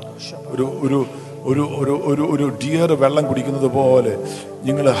 ഒരു ഡിയർ വെള്ളം കുടിക്കുന്നത് പോലെ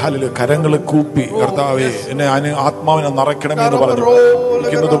നിങ്ങൾ കരങ്ങൾ കൂപ്പി, കർത്താവേ എന്നെ ആത്മാവിനെ നിറയ്ക്കണമേ എന്ന് പറഞ്ഞു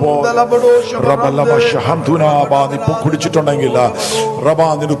കുടിക്കുന്നത് പോലെ ഇപ്പൊ കുടിച്ചിട്ടുണ്ടെങ്കിൽ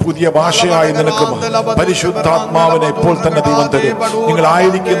നിന്റെ പുതിയ ഭാഷയായി നിനക്ക് പരിശുദ്ധാത്മാവിനെ ഇപ്പോൾ തന്നെ ദൈവം തരും. നിങ്ങൾ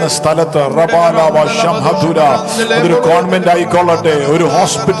ആയിരിക്കുന്ന സ്ഥലത്ത് അതൊരു ഗവൺമെന്റ് ആയിക്കൊള്ളട്ടെ, ഒരു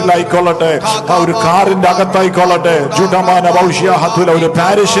ഹോസ്പിറ്റൽ ആയിക്കൊള്ളട്ടെ, ഒരു കാറിന്റെ അകത്തായിക്കൊള്ളട്ടെ, ഒരു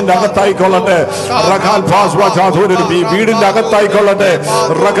പാരിഷിന്റെ അകത്തായിക്കൊള്ളട്ടെ, ഒരു വീടിന്റെ അകത്തായിക്കൊള്ളട്ടെ,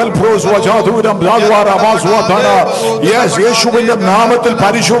 യേശുവിന്റെ നാമത്തിൽ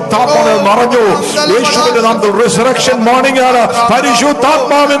പരിശുദ്ധാത്മാവിനെ നിറഞ്ഞു. യേശുവിന്റെ നാമത്തിൽ റിസറക്ഷൻ മോർണിംഗ് ആണ്.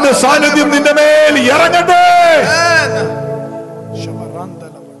 പരിശുദ്ധാത്മാവിന്റെ സാന്നിധ്യം നിന്റെ മേൽ ഇറങ്ങട്ടെ.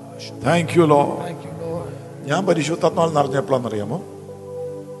 Thank you Lord. ഞാൻ പരിശുദ്ധാത്മാവിൽ നിറഞ്ഞപ്പോഴാണെന്നറിയാമോ?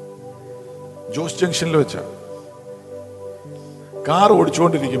 ജോസ് ജംഗ്ഷനിൽ വെച്ച കാർ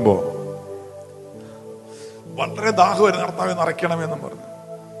ഓടിച്ചുകൊണ്ടിരിക്കുമ്പോ വളരെ ദാഹമായിരുന്നു, കർത്താവെ നിറയ്ക്കണമെന്നും പറഞ്ഞു.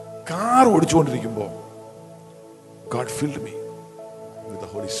 Car ഓടിച്ചുകൊണ്ടിരിക്കുമ്പോ God filled me with the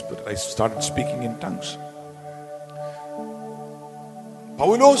Holy Spirit. I started speaking in tongues.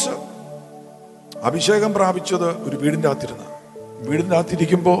 പൗലോസ് അഭിഷേകം പ്രാപിച്ചത് ഒരു വീടിന്റെ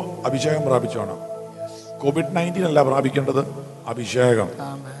അകത്തിരിക്കുമ്പോ അഭിഷേകം പ്രാപിച്ചാണ്. COVID-19 അല്ല പ്രാപിക്കേണ്ടത്, അഭിഷേകം,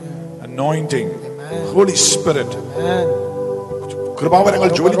 anointing, Holy Spirit. കൃപാവരങ്ങൾ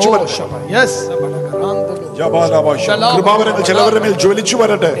ജ്വലിച്ചു വരട്ടെ. കൃപാവരങ്ങൾ ചിലവരുടെ മേൽ ജ്വലിച്ചു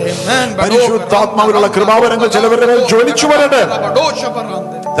വരട്ടെ. പരിശുദ്ധാത്മാവിലുള്ള കൃപാവരങ്ങൾ ചിലവരുടെ മേൽ ജ്വലിച്ചു വരട്ടെ.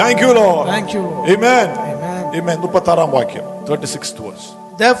 Thank you Lord. ആമേൻ. ആമേൻ. 36 വാക്യം, 36th verse.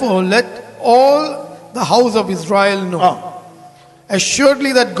 Therefore let all the house of Israel know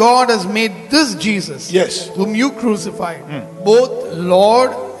assuredly that God has made this Jesus, yes, whom you crucified, both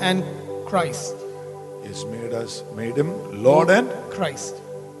Lord and Christ. Yes, made him Lord and Christ.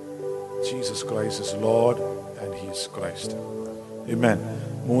 Jesus Christ is Lord and he is Christ. Amen.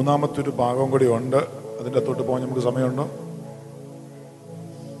 മൂന്നാമത്തെ ഒരു ഭാഗം കൂടി ഉണ്ട്, അതിൻ്റെ തൊട്ട് പോകാൻ നമുക്ക് സമയമുണ്ടോ?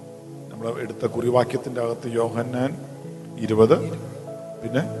 നമ്മൾ എടുത്ത കുറിവാക്യത്തിന്റെ അകത്ത് യോഹന്നാൻ 20,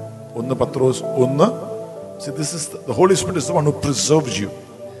 പിന്നെ 1 പത്രോസ് 1. See, this is the Holy Spirit is the one who preserves you,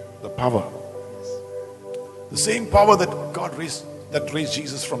 the power, the same power that God raised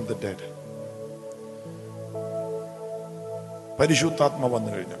Jesus from the dead. പരിശുദ്ധാത്മ വന്നു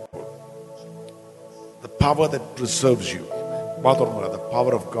കഴിഞ്ഞപ്പോൾ, the power that preserves you, the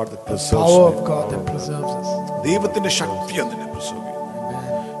power of God that preserves Power me. of God that preserves us. ദൈവത്തിന്റെ ശക്തി അതിനെ preserve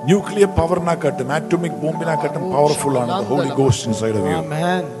ചെയ്യുന്നു. Nuclear പവറിനെക്കാട്ടും atomic ബോംബിനെക്കാട്ടും powerful ആണ് holy ghost inside of U.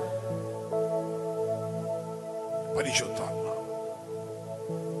 Amen. പരിശുദ്ധാത്മാവ്.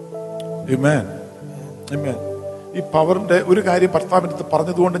 Amen. Amen. ഈ പവറിന്റെ ഒരു കാര്യം ഭർത്താവിന്റെ അടുത്ത്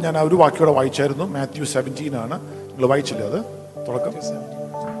പറഞ്ഞതുകൊണ്ട് ഞാൻ ആ ഒരു വാക്യോടെ വായിച്ചായിരുന്നു. മാത്യു 17 ആണ്. നിങ്ങൾ വായിച്ചില്ല അത് തുടക്കം?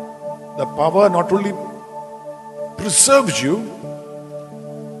 The power not only preserves you,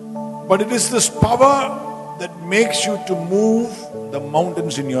 but it is this power that makes you to move the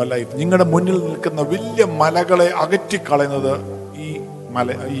mountains in your life. നിങ്ങളുടെ മുന്നിൽ നിൽക്കുന്ന വലിയ മലകളെ അകറ്റിക്കളയുന്നത് ഈ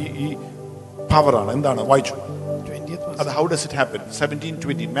ഈ പവറാണ്. എന്താണ്? വായിച്ചു. 20th verse. അത് how does it happen?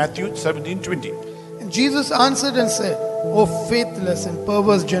 17:20. Matthew 17:20. And Jesus answered and said, O faithless and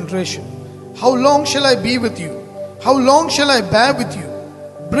perverse generation, how long shall I be with you? How long shall I bear with you?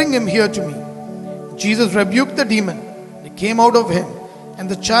 Bring him here to me. Jesus rebuked the demon. It came out of him, and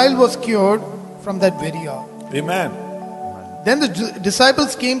the child was cured from that very hour. Amen. Then the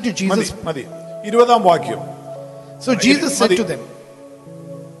disciples came to Jesus. മതി 20ാം വാക്യം. So Jesus said to them,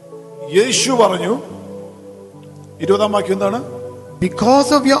 യേശു പറഞ്ഞു, 20ാം വാക്യം എന്താണ്? because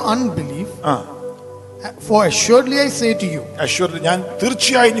of your unbelief, for assuredly I say to you, ഞാൻ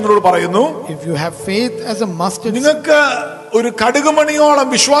തീർച്ചയായും നിങ്ങളോട് പറയുന്നു, if you have faith as a mustard seed, നിങ്ങൾക്ക് ഒരു കടുകുമണിയോളം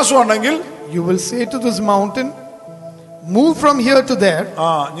വിശ്വാസം ഉണ്ടെങ്കിൽ you will say to this mountain, move from here to there.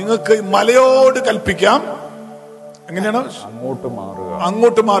 നിങ്ങൾക്ക് മലയോട് കൽപ്പിക്കാം. എങ്ങനെയാണ്?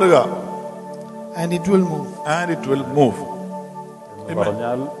 അങ്ങോട്ട് മാറുക. And it will move. And it will move.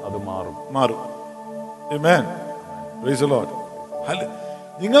 പറഞ്ഞാൽ അത് മാറും. Amen. Praise the Lord.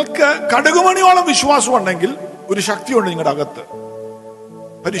 നിങ്ങൾക്ക് കടുകുമണിയോളം വിശ്വാസം ഉണ്ടെങ്കിൽ ഒരു ശക്തിയുണ്ട് നിങ്ങളുടെ അകത്ത്,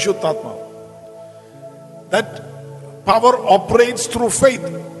 പരിശുദ്ധാത്മാവ്. That power operates through faith.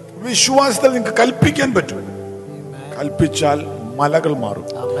 വിശ്വാസത്തിൽ നിങ്ങൾക്ക് കൽപ്പിക്കാൻ പറ്റും. കൽപ്പിച്ചാൽ മലകൾ മാറും.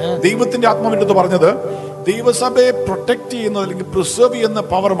 ദൈവത്തിന്റെ ആത്മാവിന്റെ അടുത്ത് പറഞ്ഞത്, ദൈവസഭയെ പ്രൊട്ടക്ട് ചെയ്യുന്നത് അല്ലെങ്കിൽ പ്രിസർവ് ചെയ്യുന്ന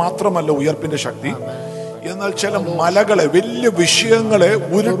പവർ മാത്രമല്ല ഉയർപ്പിന്റെ ശക്തി, എന്നാൽ ചില മലകളെ, വലിയ വിഷയങ്ങളെ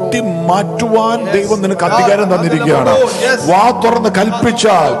ഉരുട്ടി മാറ്റുവാൻ ദൈവം നിനക്ക് അധികാരം തന്നിരിക്കുകയാണ്. വാ തുറന്ന്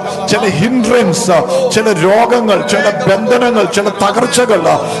കൽപ്പിച്ചാൽ ചില ഹിൻഡ്രൻസ്, ചില രോഗങ്ങൾ, ചില ബന്ധനങ്ങൾ, ചില തകർച്ചകൾ,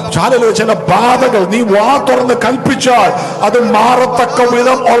 ചില ബാധകൾ നീ വാ തുറന്ന് കൽപ്പിച്ചാൽ അത് മാറത്തക്ക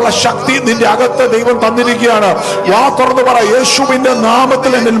വിധം ഉള്ള ശക്തി നിന്റെ അകത്ത് ദൈവം തന്നിരിക്കുകയാണ്. വാ തുറന്ന് പറ, യേശുവിന്റെ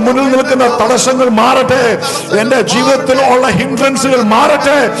നാമത്തിൽ എന്റെ മുന്നിൽ നിൽക്കുന്ന തടസ്സങ്ങൾ മാറട്ടെ, എന്റെ ജീവിതത്തിൽ ഉള്ള ഹിൻഡ്രൻസുകൾ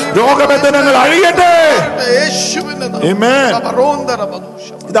മാറട്ടെ, രോഗബന്ധനങ്ങൾ അഴിയട്ടെ. Amen.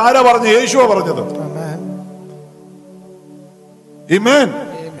 ഇതാരാ പറഞ്ഞു? യേശുവാ പറഞ്ഞത്. Amen.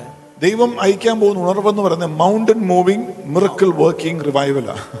 ദൈവം അയക്കാൻ പോകുന്ന ഉണർവെന്ന് പറയുന്നത് mountain moving miracle working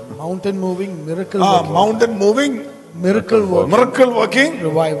റിവൈവലാ. Mountain moving miracle mountain moving miracle working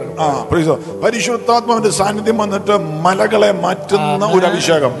revival. പരിശുദ്ധാത്മാവിന്റെ സാന്നിധ്യം വന്നിട്ട് മലകളെ മാറ്റുന്ന ഒരു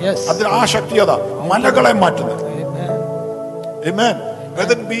അഭിഷേകം. അതിന് ആ ശക്തി അതാ, മലകളെ മാറ്റുന്നത്. Amen.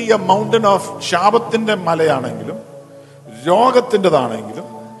 Whether it be a mountain of ശാപത്തിന്റെ മലയാണെങ്കിലും, രോഗത്തിൻ്റെതാണെങ്കിലും,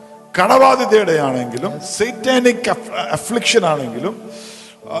 കടബാധ്യതയുടെ ആണെങ്കിലും, സൈറ്റാനിക് അഫ്ലിക്ഷൻ ആണെങ്കിലും,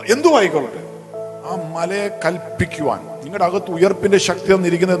 എന്തും ആയിക്കൊള്ളട്ടെ, ആ മലയെ കൽപ്പിക്കുവാൻ നിങ്ങളുടെ അകത്ത് ഉയർപ്പിന്റെ ശക്തി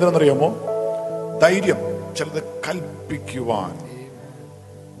തന്നിരിക്കുന്നത് എന്തിനെന്നറിയാമോ? ധൈര്യം, ചിലത് കൽപ്പിക്കുവാൻ.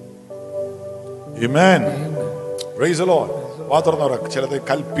 Amen. Praise the Lord. ചിലത്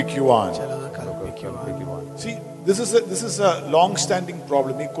കൽപ്പിക്കുവാൻ. See, this is a long standing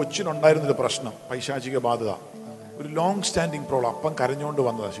problem. ഈ കൊച്ചിനുണ്ടായിരുന്നൊരു പ്രശ്നം, പൈശാചിക ബാധ, ഒരു ലോങ് സ്റ്റാൻഡിങ് പ്രോബ്ലം. അപ്പം കരഞ്ഞുകൊണ്ട്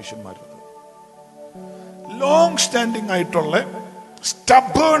വന്നതാ ശിഷ്യന്മാരുടെ. ലോങ് സ്റ്റാൻഡിങ് ആയിട്ടുള്ള,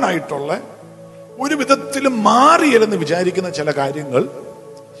 സ്റ്റബേൺ ആയിട്ടുള്ള, ഒരു വിധത്തിലും മാറിയെന്ന് വിചാരിക്കുന്ന ചില കാര്യങ്ങൾ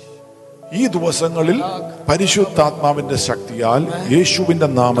ഈ ദിവസങ്ങളിൽ പരിശുദ്ധാത്മാവിന്റെ ശക്തിയാൽ യേശുവിന്റെ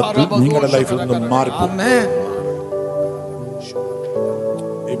നാമത്തിൽ നിങ്ങളുടെ ലൈഫിൽ നിന്ന് മാറിപ്പോകും.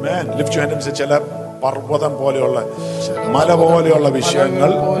 Amen. Lift your hands. ചില പർവ്വതം പോലെയുള്ള, മല പോലെയുള്ള വിഷയങ്ങൾ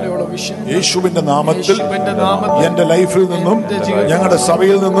യേശുവിന്റെ നാമത്തിൽ എന്റെ ലൈഫിൽ നിന്നും ഞങ്ങളുടെ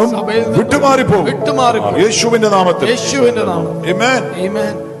സഭയിൽ നിന്നും വിട്ടുമാറിപ്പോകും. യേശുവിന്റെ നാമത്തിൽ. Amen.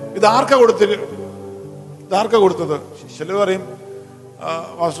 ഇത് ആർക്കാ കൊടുത്തത്? ചിലർ പറയും,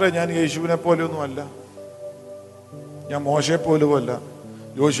 പാസ്റ്ററെ ഞാൻ യേശുവിനെ പോലെയൊന്നും അല്ല, ഞാൻ മോശയെ പോലും അല്ല,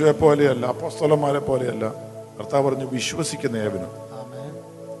 യോശുവെ പോലെയല്ല, അപ്പോസ്തലന്മാരെ പോലെയല്ല. കർത്താവ് പറഞ്ഞു, വിശ്വസിക്കുന്ന ഏവനും.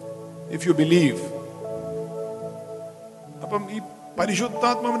 If you believe. അപ്പം ഈ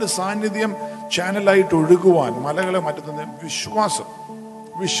പരിശുദ്ധാത്മാവിന്റെ സാന്നിധ്യം ചാനലായിട്ട് ഒഴുകുവാൻ മലകളെ മാറ്റുന്ന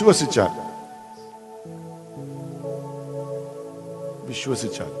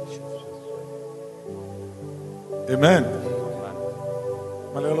വിശ്വസിച്ചാൽ Amen.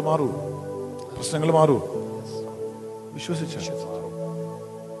 മലകൾ മാറൂ, പ്രശ്നങ്ങൾ മാറൂ, വിശ്വസിച്ചാൽ.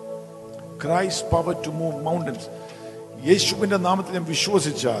 Christ's power to move mountains. യേശുവിന്റെ നാമത്തിൽ ഞാൻ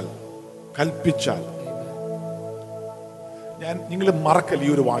വിശ്വസിച്ചാൽ, കൽപ്പിച്ചാൽ, നിങ്ങൾ മറക്കല്ല ഈ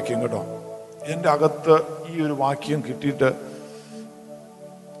ഒരു വാക്യം കേട്ടോ. എൻ്റെ അകത്ത് ഈ ഒരു വാക്യം കിട്ടിയിട്ട്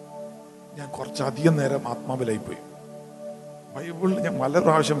ഞാൻ കുറച്ചധികം നേരം ആത്മാവിലായിപ്പോയി. ബൈബിളിൽ ഞാൻ പല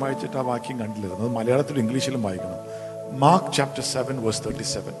പ്രാവശ്യം വായിച്ചിട്ട് ആ വാക്യം കണ്ടില്ലായിരുന്നു. അത് മലയാളത്തിലും ഇംഗ്ലീഷിലും വായിക്കണം. Mark chapter 7 verse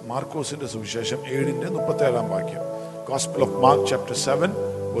 37. മാർക്കോസിന്റെ സുവിശേഷം 7:37 വാക്യം. Gospel of Mark chapter 7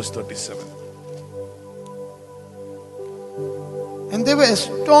 verse 37. And they were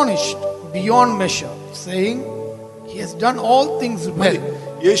astonished beyond measure, saying, He has done all things well.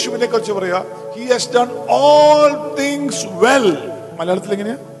 യേശുവിനെ കുറിച്ച് പറയാ, He has done all things well. മലയാളത്തിൽ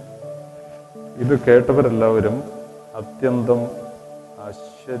എങ്ങനെയാ? ഇത് കേട്ടവരെല്ലാവരും അത്യന്തം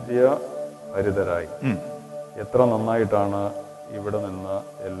ആശ്ചര്യഭരിതരായി. എത്ര നന്നായിട്ടാണ് ഇവിടെ നിന്ന്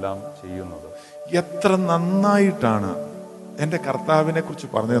എല്ലാം ചെയ്യുന്നത്. എത്ര നന്നായിട്ടാണ് എൻ്റെ കർത്താവിനെ കുറിച്ച്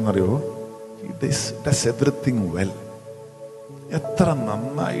പറഞ്ഞതെന്നറിയോ? He does everything well. എത്ര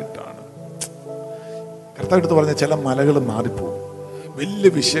നന്നായിട്ടാണ് കർത്താവ് എടുത്ത് പറഞ്ഞ ചില മലകൾ മാറിപ്പോകും, വലിയ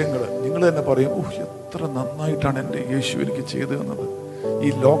വിഷയങ്ങൾ നിങ്ങൾ തന്നെ പറയും, എത്ര നന്നായിട്ടാണ് എൻ്റെ യേശു എനിക്ക് ചെയ്തു തന്നത്. ഈ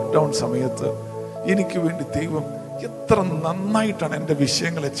ലോക്ക്ഡൗൺ സമയത്ത് എനിക്ക് വേണ്ടി ദൈവം എത്ര നന്നായിട്ടാണ് എൻ്റെ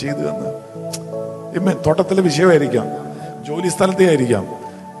വിഷയങ്ങളെ ചെയ്തു തന്നത്. തോട്ടത്തിലെ വിഷയമായിരിക്കാം, ജോലി സ്ഥലത്തെ ആയിരിക്കാം,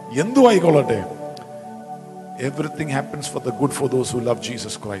 എന്തു ആയിക്കൊള്ളട്ടെ. Everything happens for the good for those who love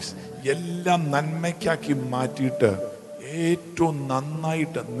Jesus Christ. എല്ലാം നന്മയ്ക്കാക്കി മാറ്റിയിട്ട് ഏറ്റവും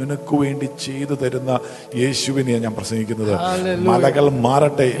നന്നായിട്ട് നിനക്ക് വേണ്ടി ചെയ്തു തരുന്ന യേശുവിനെയാണ് ഞാൻ പ്രസംഗിക്കുന്നത്. മലകൾ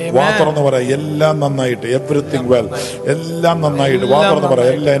മാറട്ടെ. വാ തുറന്ന് പറ, എല്ലാം നന്നായിട്ട്. എവറിത്തിങ് വെൽ, എല്ലാം നന്നായിട്ട്. വാ തുറന്ന് പറ,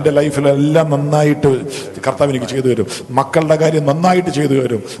 എല്ലാം എൻ്റെ ലൈഫിൽ എല്ലാം നന്നായിട്ട് കർത്താവ് എനിക്ക് ചെയ്തു തരും. മക്കളുടെ കാര്യം നന്നായിട്ട് ചെയ്തു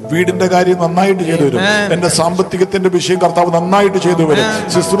തരും, വീടിന്റെ കാര്യം നന്നായിട്ട് ചെയ്തു തരും, എന്റെ സാമ്പത്തികത്തിന്റെ വിഷയം കർത്താവ് നന്നായിട്ട് ചെയ്തു വരും,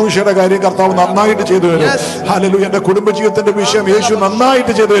 ശുശ്രൂഷയുടെ കാര്യം കർത്താവ് നന്നായിട്ട് ചെയ്തു തരും. ഹല്ലേലൂയ. എന്റെ കുടുംബജീവിതത്തിന്റെ വിഷയം യേശു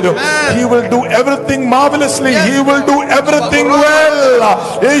നന്നായിട്ട് ചെയ്തു തരും. He will do everything marvelously. He will do everything well.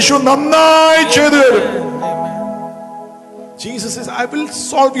 യേശു നന്നായി ചെയ്തു തരും. Jesus says, I will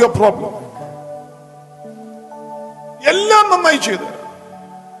solve your problem. എല്ലാം നന്നായി ചെയ്തു തരും.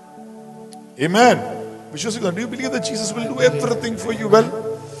 Amen. വിശ്വസിക്കുന്നു. Do you believe that Jesus will do everything for you well?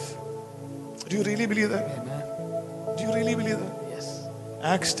 Do you really believe that? Do you really believe that? Yes.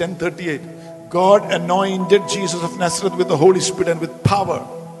 Acts 10:38. God anointed Jesus of Nazareth with the Holy Spirit and with power,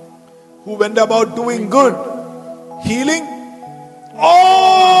 who went about doing good, healing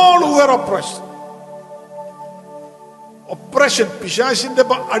all who were oppressed. Oppression, പിശാചിന്റെ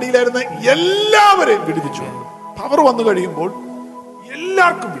അടിയിലായിരുന്ന എല്ലാവരെയും വിടുവിച്ചു. Power വന്നു കഴിയുമ്പോൾ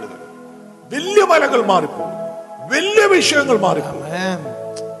എല്ലാവർക്കും വിടുതൽ. വലിയ മലകൾ മാറിപ്പോകും, വലിയ വിഷയങ്ങൾ മാറിപ്പോകും.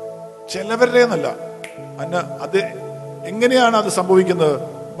 ചിലവരുടെ എന്നല്ല. അത് എങ്ങനെയാണ് അത് സംഭവിക്കുന്നത്?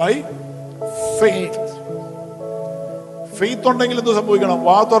 By faith. ഫെയ്ത്ത് ഉണ്ടെങ്കിൽ എന്ത് സംഭവിക്കണം?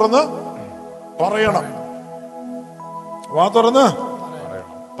 വാ തുറന്ന് പറയണം. വാ തുറന്ന്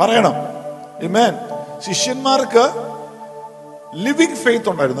പറയണം. ആമേൻ. ശിഷ്യന്മാർക്ക് ലിവിങ് ഫെയ്ത്ത്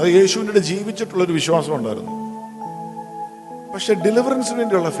ഉണ്ടായിരുന്നു. അത് യേശുവിന്റെ ജീവിച്ചിട്ടുള്ള ഒരു വിശ്വാസം ഉണ്ടായിരുന്നു. പക്ഷെ ഡെലിവറൻസിന്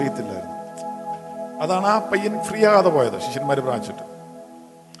വേണ്ടിയുള്ള ഫെയ്ത്ത് ഇല്ലായിരുന്നു. അതാണ് ആ പയ്യൻ ഫ്രീ ആകാതെ പോയത്, ശിഷ്യന്മാര് പ്രാർത്ഥിച്ചിട്ട്.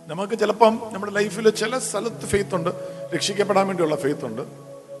 നമുക്ക് ചിലപ്പം നമ്മുടെ ലൈഫിൽ ചില സ്ഥലത്ത് ഫെയ്ത്ത് ഉണ്ട്, രക്ഷിക്കപ്പെടാൻ വേണ്ടിയുള്ള ഫെയ്ത്ത് ഉണ്ട്,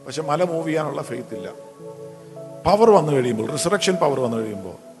 പക്ഷെ മല മൂവ് ചെയ്യാനുള്ള ഫെയ്ത്ത് ഇല്ല. പവർ വന്നു കഴിയുമ്പോൾ, റിസറക്ഷൻ പവർ വന്നു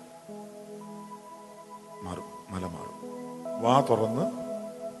കഴിയുമ്പോൾ മാറും, മല മാറും. വാ തുറന്ന്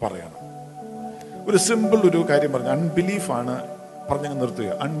പറയണം. ഒരു സിമ്പിൾ ഒരു കാര്യം പറഞ്ഞു, അൺബിലീഫാണ് പറഞ്ഞങ്ങ് നിർത്തുക.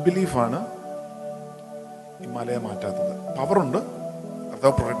 അൺബിലീഫാണ് ഈ മലയെ മാറ്റാത്തത്. പവറുണ്ട്,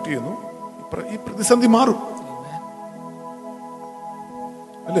 കർത്താവ് പ്രൊട്ടക്ട് ചെയ്യുന്നു. ഈ പ്രതിസന്ധി മാറും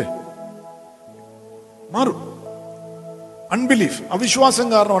അല്ലേ? മാറും. അൺബിലീഫ്, അവിശ്വാസം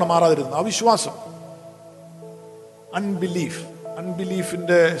കാരണമാണ് മാറാതിരുന്നത്. അവിശ്വാസം, അൺബിലീഫ്.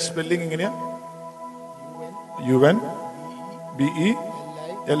 അൺബിലീഫിന്റെ സ്പെല്ലിംഗ് എങ്ങനെയാ? UNBELI.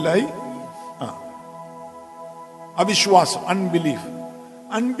 അവിശ്വാസം, അൺബിലീഫ്.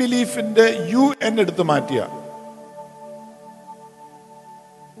 അൺബിലീഫിന്റെ UN എടുത്ത് മാറ്റിയ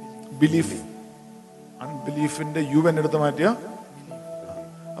ബിലീഫ്. അൺബിലീഫിന്റെ UN എടുത്ത് മാറ്റിയ.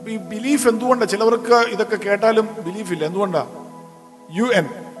 അപ്പൊ ഈ ബിലീഫ് എന്തുകൊണ്ടാ? ചിലവർക്ക് ഇതൊക്കെ കേട്ടാലും ബിലീഫ് ഇല്ല. എന്തുകൊണ്ടാ? UN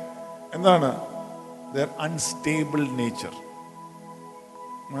എന്താണ്? Unstable nature.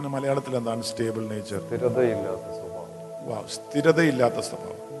 അങ്ങനെ മലയാളത്തിൽ എന്താ അൺസ്റ്റേബിൾ നേച്ചർ? സ്ഥിരതയില്ലാത്ത സ്വഭാവം. സ്ഥിരതയില്ലാത്ത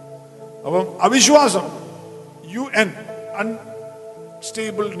സ്വഭാവം. അപ്പം അവിശ്വാസം UN,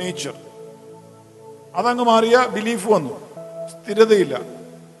 അൺസ്റ്റേബിൾ നേച്ചർ. അതങ്ങ് മാറിയ ബിലീഫ് വന്നു, സ്ഥിരതയില്ല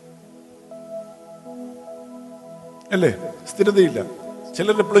അല്ലേ? സ്ഥിരതയില്ല.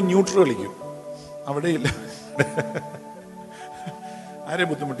 ചിലരെപ്പോഴും ന്യൂട്രൽ കളിക്കും, അവിടെയില്ല. ആരെയും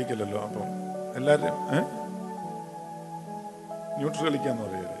ബുദ്ധിമുട്ടിക്കില്ലല്ലോ. അപ്പം എല്ലാവരും ന്യൂട്രൽ കളിക്കാന്ന്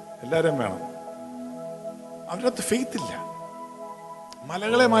പറയുന്നത്, എല്ലാവരും വേണം. അവരകത്ത് ഫെയ്ത്ത് ഇല്ല.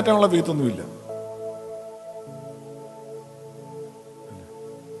 മലകളെ മാറ്റാനുള്ള ഫെയ്ത്ത് ഒന്നുമില്ല.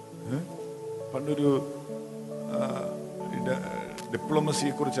 പണ്ടൊരു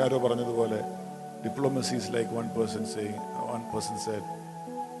ഡിപ്ലോമസിയെ കുറിച്ച് ആരോ പറഞ്ഞതുപോലെ, diplomacy is like one person said,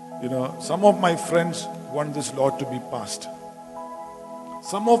 some of my friends want this law to be passed.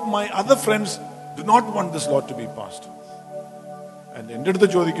 Some of my other friends do not want this law to be passed. And എൻ്റെ അടുത്ത്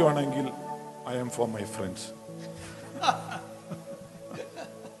ചോദിക്കുവാണെങ്കിൽ, I am for my friends.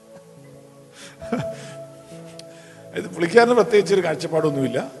 ഇത് പുള്ളിക്കാരന് പ്രത്യേകിച്ചൊരു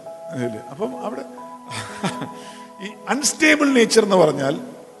കാഴ്ചപ്പാടൊന്നുമില്ല. അപ്പം അവിടെ ഈ unstable nature എന്ന് പറഞ്ഞാൽ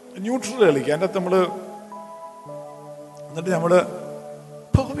ന്യൂട്രൽ കളിക്കുക. അതിൻ്റെ അകത്ത് എന്നിട്ട് നമ്മള്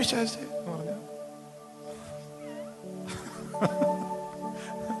വിശ്വാസേ എന്ന് പറഞ്ഞ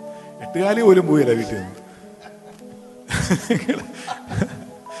എട്ടുകാലി പോലും പോയില്ല വീട്ടിൽ നിന്ന്.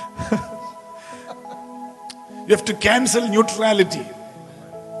 You have to cancel neutrality.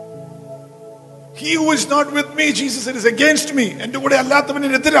 He who is not with me, Jesus said, is against me. എൻ്റെ കൂടെ അല്ലാത്തവന്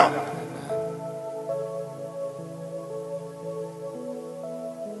എതിരാ.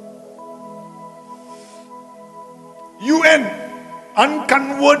 UN,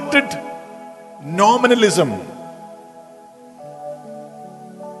 unconverted nominalism.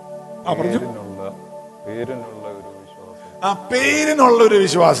 പേരിനുള്ള ഒരു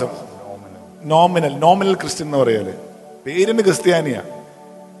വിശ്വാസം. നോമിനൽ ക്രിസ്ത്യൻ എന്ന് പറയല്. പേരിന് ക്രിസ്ത്യാനിയാ.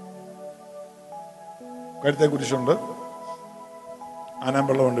 കരുത്തെ കുരിശുണ്ട്,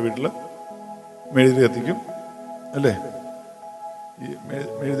 ആനാമ്പള്ളമുണ്ട് വീട്ടില്, മെഴുതിരി കത്തിക്കും അല്ലേ. ഈ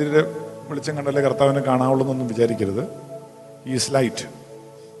മെഴുതിരിയുടെ വെളിച്ചം കണ്ടല്ലേ കർത്താവിനെ കാണാവുള്ളതൊന്നും വിചാരിക്കരുത്. Is light.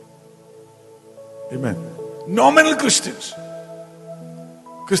 Amen. Nominal Christians.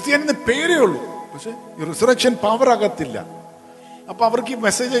 ക്രിസ്ത്യാനിന്ന് പേരേ ഉള്ളൂ, പക്ഷെ ഈ റിസറക്ഷൻ പവർ അകത്തില്ല. അപ്പൊ അവർക്ക് ഈ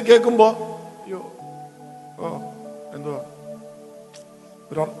മെസ്സേജ് കേൾക്കുമ്പോ എന്തുവാ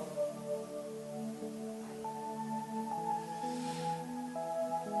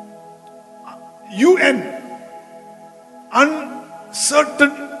UN,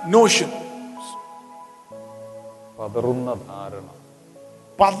 uncertain notion.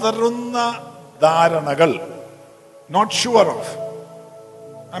 പതറുന്ന ധാരണകൾ. Not sure of.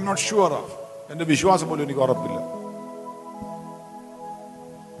 I am not sure of. എന്റെ വിശ്വാസം പോലും എനിക്ക് ഉറപ്പില്ല.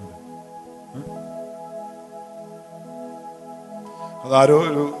 അതാരോ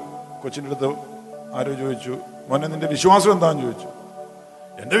ഒരു കൊച്ചിൻ്റെ അടുത്ത് ആരോ ചോദിച്ചു, മോനെ നിന്റെ വിശ്വാസം എന്താന്ന് ചോദിച്ചു.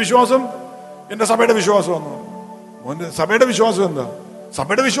 എന്റെ വിശ്വാസം എന്റെ സഭയുടെ വിശ്വാസം എന്ന്. മോന്റെ സഭയുടെ വിശ്വാസം എന്താ?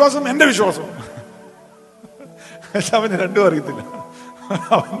 സഭയുടെ വിശ്വാസം എന്റെ വിശ്വാസം. പക്ഷെ അവന് രണ്ടും അറിയത്തില്ല.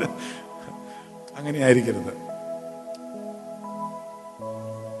 അവന് അങ്ങനെയായിരിക്കരുത്.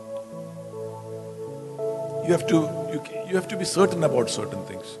 You have to be certain about certain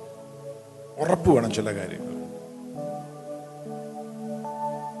things. ഉറപ്പ് വേണം ചില കാര്യങ്ങൾ.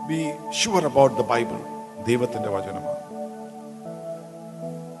 Be sure about the Bible. ദൈവത്തിന്റെ വചനമാണ്.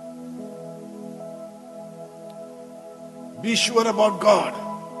 Be sure about God.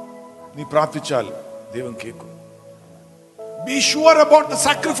 നീ പ്രാർത്ഥിച്ചാൽ ദൈവം കേൾക്കും. Be sure about the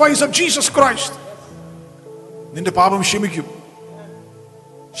sacrifice of Jesus Christ. നിന്റെ പാപം ക്ഷമിക്കും.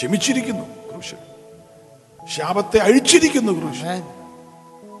 ക്ഷമിച്ചിരിക്കുന്നു ക്രൂശിൽ. ശാപത്തെ അഴിച്ചിരിക്കുന്നു ക്രൂശിൽ.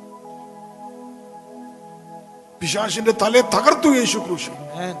 പിശാചിന്റെ തലയെ തകർത്തു യേശു ക്രൂശിൽ.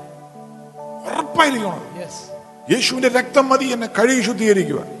 ഉറപ്പായിരിക്കണം. യേശുവിന്റെ രക്തം മതി എന്നെ കഴുകി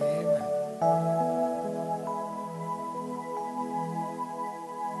ശുദ്ധീകരിക്കുവാൻ.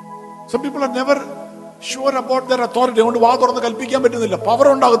 Some people are never sure about their authority. അതുകൊണ്ട് വാ തുറന്ന് കൽപ്പിക്കാൻ പറ്റുന്നില്ല. പവർ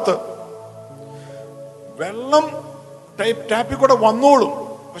ഉണ്ടാകത്ത്. വെള്ളം ടാപ്പിൽ കൂടെ വന്നോളും,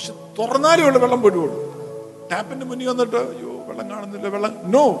 പക്ഷെ തുറന്നാലേ ഉള്ളു വെള്ളം പോയിട്ടുള്ളൂ. ടാപ്പിന്റെ മുന്നിൽ വന്നിട്ട് അയ്യോ വെള്ളം കാണുന്നില്ല, വെള്ളം.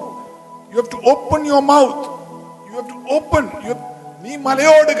 No, you have to open your mouth. You have to open. നീ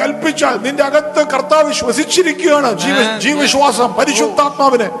മലയോട് കൽപ്പിച്ചാൽ നിന്റെ അകത്ത് കർത്താവ് ശ്വസിച്ചിരിക്കുകയാണ്. ജീവശ്വാസം,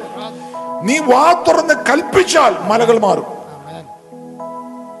 പരിശുദ്ധാത്മാവിനെ നീ വാ തുറന്ന് കൽപ്പിച്ചാൽ മലകൾ മാറും.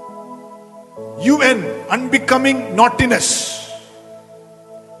 UN, unbecoming naughtiness.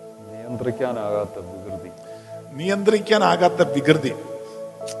 നിയന്ത്രിക്കാനാകാത്ത വികൃതി.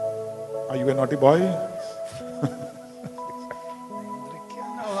 Are you a naughty boy?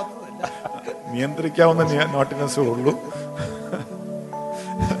 നിയന്ത്രിക്കാവുന്ന naughtiness ഉള്ളൂ.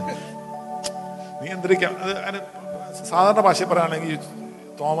 നിയന്ത്രിക്കാം. സാധാരണ ഭാഷ പറയുകയാണെങ്കിൽ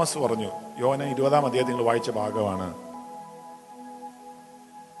തോമസ് പറഞ്ഞു, യോഹന്നാൻ 20-ാം അധ്യായത്തിൽ നിങ്ങൾ വായിച്ച ഭാഗമാണ്.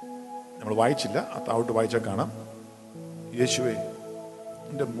 നമ്മൾ വായിച്ചില്ല, താഴോട്ട് വായിച്ചാൽ കാണാം. യേശുവേ,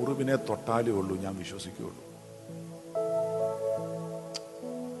 എൻ്റെ മുറിവിനെ തൊട്ടാലേ ഉള്ളൂ ഞാൻ വിശ്വസിക്കുകയുള്ളൂ.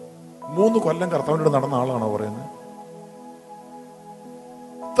 3 കൊല്ലം കർത്താവിനോട് നടന്ന ആളാണോ പറയുന്നത്?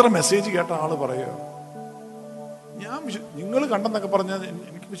 ഇത്ര മെസ്സേജ് കേട്ട ആള് പറയുക, ഞാൻ നിങ്ങൾ കണ്ടെന്നൊക്കെ പറഞ്ഞാൽ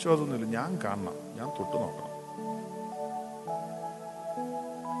എനിക്ക് വിശ്വാസമൊന്നുമില്ല. ഞാൻ കാണണം, ഞാൻ തൊട്ട് നോക്കണം.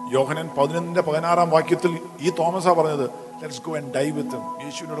 യോഹന്നാൻ 11:16 ഈ തോമസാ പറഞ്ഞത്, let's go and dye with him.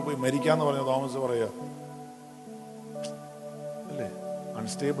 യേശുവിനോട് പോയി മരിക്കാന്ന് പറഞ്ഞ തോമസ് പറയാ അല്ലേ,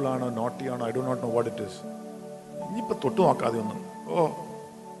 അൺസ്റ്റേബിൾ ആണോ നോട്ടി ആണോ I do not no what it is. ഇനിയിപ്പോ തൊട്ടു നോക്കാതെ ഒന്നും.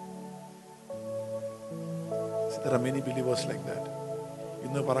 There are many believers like that.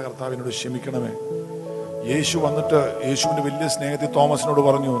 ഇന്ന് പറ, കർത്താവിനോട് ക്ഷമിക്കണമേ. യേശു വന്നിട്ട് യേശുവിന്റെ വലിയ സ്നേഹത്തിൽ തോമസിനോട്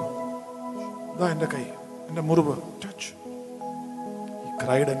പറഞ്ഞു, ഇതാ എന്റെ കൈ, എന്റെ മുറിവ്. Touch. He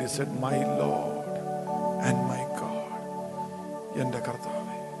cried and he said, my Lord and my God. എന്റെ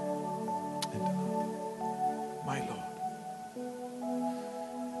കർത്താവേ, എന്റെ നാഥൻ. My Lord.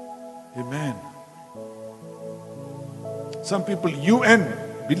 Amen. Some people UN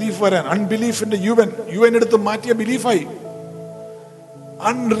belief വരാൻ, അൺബിലീഫിന്റെ യുവൻ എടുത്ത് മാറ്റിയ ബിലീഫായി.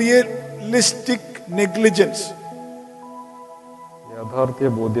 അൺറിയലിസ്റ്റിക് നെഗ്ലിജൻസ്, യാഥാർത്ഥ്യ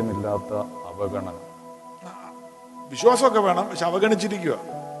ബോധ്യമില്ലാത്ത അവഗണന. വിശ്വാസമൊക്കെ വേണം, പക്ഷെ അവഗണിച്ചിരിക്കുക.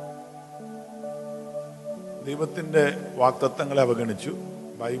 ദൈവത്തിന്റെ വാഗ്ദത്തങ്ങളെ അവഗണിച്ചു,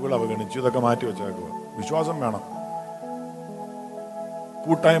 ബൈബിൾ അവഗണിച്ചു, ഇതൊക്കെ മാറ്റി വെച്ചേക്കുക. വിശ്വാസം വേണം.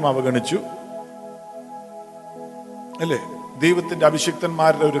 കൂട്ടായ്മ അവഗണിച്ചു അല്ലേ, ദൈവത്തിന്റെ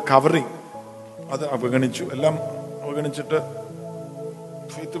അഭിഷിക്തന്മാരുടെ ഒരു കവറിങ് അത് അവഗണിച്ചു. എല്ലാം അവഗണിച്ചിട്ട്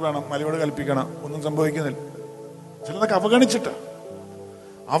ഫെയ്ത്ത് വേണം, മലയോട് കൽപ്പിക്കണം, ഒന്നും സംഭവിക്കുന്നില്ല. ചിലതൊക്കെ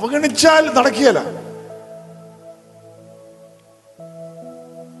അവഗണിച്ചാൽ നടക്കുകയില്ല.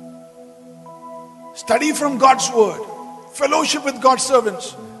 Study from God's word, fellowship with God's servants,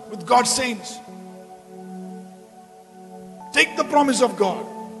 with God's saints. Take the promise of God.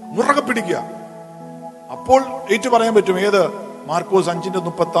 മുറുകെ പിടിക്കുക. അപ്പോൾ ഏറ്റു പറയാൻ പറ്റും. ഏത്? മാർക്കോസ്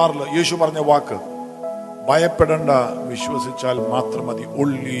 5:36 യേശു പറഞ്ഞ വാക്ക്, ഭയപ്പെടണ്ട, വിശ്വസിച്ചാൽ മാത്രം മതി.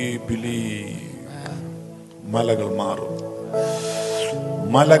 only believe. മലകൾ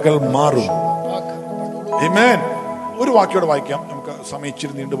മാറും. ആമേൻ. ഒരു വാക്യോടെ വായിക്കാം, നമുക്ക് സമയം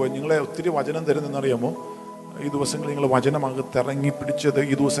ഇച്ചിരി നീണ്ടുപോയി. നിങ്ങളെ ഒത്തിരി വചനം തരുന്നെന്നറിയാമോ? ഈ ദിവസങ്ങളിൽ നിങ്ങൾ വചനം അകത്തിറങ്ങി പിടിച്ചത്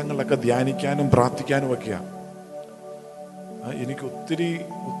ഈ ദിവസങ്ങളിലൊക്കെ ധ്യാനിക്കാനും പ്രാർത്ഥിക്കാനും ഒക്കെയാണ്. എനിക്ക്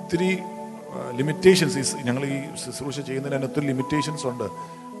ഒത്തിരി ലിമിറ്റേഷൻസ്, ഞങ്ങൾ ഈ ശുശ്രൂഷ ചെയ്യുന്നതിന് ഒത്തിരി ലിമിറ്റേഷൻസ് ഉണ്ട്,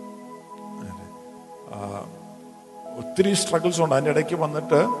 ഒത്തിരി സ്ട്രഗിൾസ് ഉണ്ട്. അതിൻ്റെ ഇടയ്ക്ക്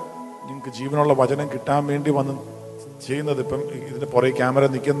വന്നിട്ട് നിങ്ങൾക്ക് ജീവനുള്ള വചനം കിട്ടാൻ വേണ്ടി വന്ന് ചെയ്യുന്നത്. ഇപ്പം ഇതിൻ്റെ പുറകെ ക്യാമറ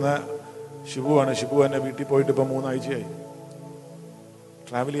നിൽക്കുന്ന ഷിബുവാണ്. ഷിബു എന്നെ വീട്ടിൽ പോയിട്ട് ഇപ്പം 3 ആഴ്ചയായി.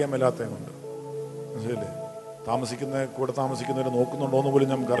 ട്രാവൽ ചെയ്യാൻ മേലാത്തത് കൊണ്ട് മനസ്സിലല്ലേ, കൂടെ താമസിക്കുന്നവരെ നോക്കുന്നുണ്ടോ എന്ന് പോലും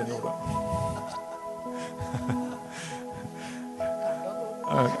നമുക്ക് അറിഞ്ഞുകൂടാ.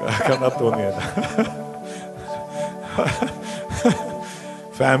 കണ്ടാ തോന്നിയല്ല,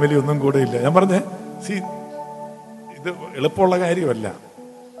 ഫാമിലി ഒന്നും കൂടെ ഇല്ല. ഞാൻ പറഞ്ഞേ, ഇത് എളുപ്പമുള്ള കാര്യമല്ല.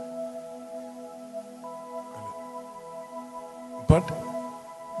 ബട്ട്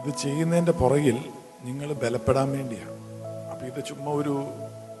ഇത് ചെയ്യുന്നതിൻ്റെ പുറകിൽ നിങ്ങൾ ബലപ്പെടാൻ വേണ്ടിയാണ്. അപ്പം ഇത് ചുമ്മാ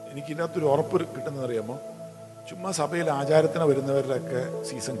എനിക്കിതിനകത്തൊരു ഉറപ്പ് കിട്ടുന്നതറിയാമോ? ചുമ്മാ സഭയിൽ ആചാരത്തിന് വരുന്നവരുടെയൊക്കെ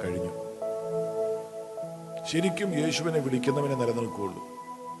സീസൺ കഴിഞ്ഞു. ശരിക്കും യേശുവിനെ വിളിക്കുന്നവനെ നിലനിൽക്കുകയുള്ളൂ.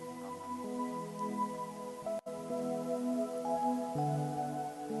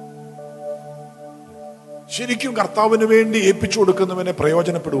 ശരിക്കും കർത്താവിന് വേണ്ടി ഏൽപ്പിച്ചു കൊടുക്കുന്നവനെ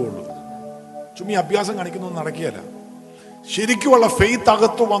പ്രയോജനപ്പെടുകയുള്ളൂ. ചുമ്മാ അഭ്യാസം കാണിക്കുന്നൊന്നും നടക്കുകയല്ല. ശരിക്കുമുള്ള ഫെയ്ത്ത്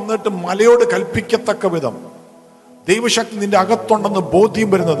അകത്ത് വന്നിട്ട് മലയോട് കൽപ്പിക്കത്തക്ക വിധം ദൈവശക്തി നിന്റെ അകത്തുണ്ടെന്ന് ബോധ്യം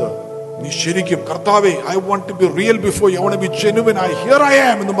വരുന്നത്, നീ ശരിക്കും കർത്താവേ, I want to be real before you, I want to be genuine, here I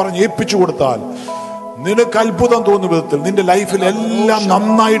am എന്ന് പറഞ്ഞ് ഏൽപ്പിച്ചു കൊടുത്താൽ നിനക്ക് അത്ഭുതം തോന്നുന്ന വിധത്തിൽ നിന്റെ ലൈഫിൽ എല്ലാം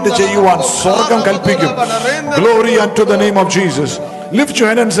നന്നായിട്ട് ചെയ്യുവാൻ സ്വർഗം കൽപ്പിക്കും. Glory to the name of Jesus. Lift your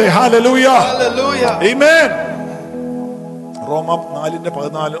hand and say hallelujah. Hallelujah. Amen. റോമ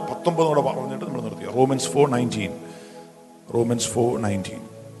 4:19 പറഞ്ഞിട്ട് നമ്മൾ നിർത്തിയ Romans 4:19.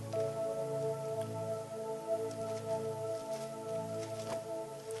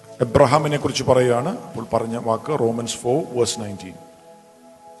 എബ്രഹാമിനെ കുറിച്ച് പറയുകയാണ് ഇപ്പോൾ പറഞ്ഞ വാക്ക്. Romans 4:19.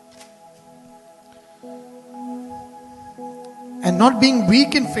 And not being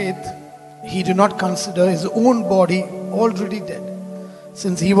weak in faith, he did not consider his own body already dead,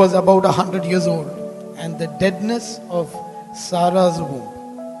 since he was about 100 years old, and the deadness of Sarah's womb.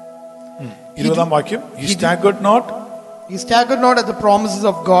 20ാം വാക്യം. He staggered not at the promises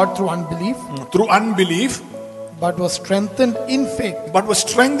of God through unbelief, but was strengthened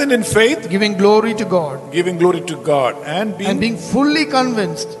in faith, giving glory to God, and being fully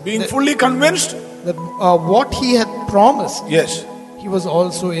convinced that what he had promised, yes, he was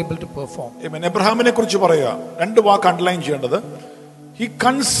also able to perform. Amen. എബ്രഹാമിനെ കുറിച്ച് പറയുക. 2 വാക്ക് underline ചെയ്യേണ്ടത്. He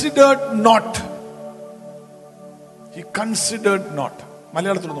considered not.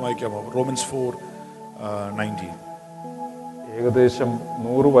 മലയാളത്തിലൊന്ന് വായിക്കാമോ? Romans 4:19. ഏകദേശം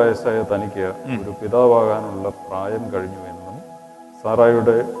 100 വയസ്സായ തനിക്ക് ഒരു പിതാവാകാനുള്ള പ്രായം കഴിഞ്ഞു എന്നും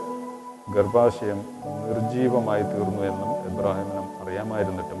സാറായുടെ ഗർഭാശയം നിർജീവമായി തീർന്നു എന്നും എബ്രാഹിമിനും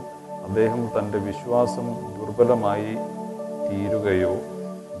അറിയാമായിരുന്നിട്ടും അദ്ദേഹം തൻ്റെ വിശ്വാസം ദുർബലമായി തീരുകയോ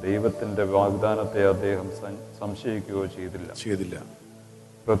ദൈവത്തിൻ്റെ വാഗ്ദാനത്തെ അദ്ദേഹം സംശയിക്കുകയോ ചെയ്തില്ല.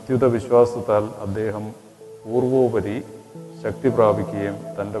 പ്രത്യുത വിശ്വാസത്താൽ അദ്ദേഹം പൂർവോപരി ശക്തി പ്രാപിക്കുകയും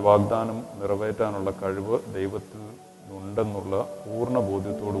തൻ്റെ വാഗ്ദാനം നിറവേറ്റാനുള്ള കഴിവ് ദൈവത്തിൽ ഉണ്ടെന്നുള്ള പൂർണ്ണ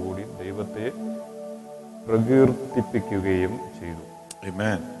ബോധ്യത്തോടുകൂടി ദൈവത്തെ പ്രകീർത്തിപ്പിക്കുകയും ചെയ്തു.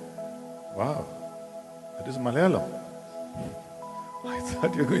 Amen. Wow. That is Malayalam. I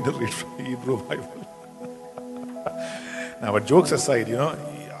thought you were going to read from Hebrew Bible. Now, but jokes aside,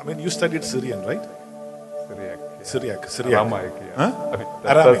 I mean, you studied Syrian, right? Syriac. Aramaic, yeah. Huh?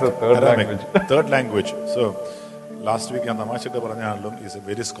 That's a third language. Third language. So, last week, Tamashita Paranyalam is a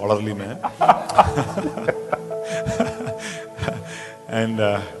very scholarly man. And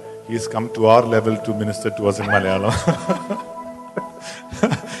he's come to our level to minister to us in Malayalam.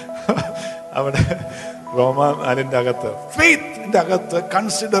 അവിടെ റോമാൻ അതിൻ്റെ അകത്ത് ഫെയ്ത്തിൻ്റെ അകത്ത്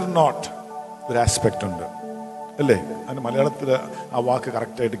consider not ഒരു aspect ഉണ്ട് അല്ലേ? അതിന് മലയാളത്തിൽ ആ വാക്ക്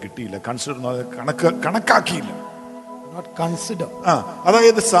കറക്റ്റായിട്ട് കിട്ടിയില്ല. കൺസിഡർ കണക്കാക്കിയില്ല.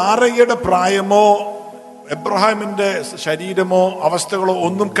 അതായത് സാറയുടെ പ്രായമോ എബ്രഹാമിന്റെ ശരീരമോ അവസ്ഥകളോ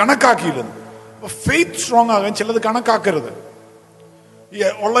ഒന്നും കണക്കാക്കിയില്ലെന്ന്. അപ്പൊ ഫെയ്ത്ത് സ്ട്രോങ് ആകാൻ ചിലത് കണക്കാക്കരുത്. ഈ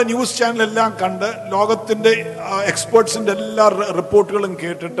ഉള്ള ന്യൂസ് ചാനലെല്ലാം കണ്ട് ലോകത്തിന്റെ എക്സ്പേർട്സിന്റെ എല്ലാ റിപ്പോർട്ടുകളും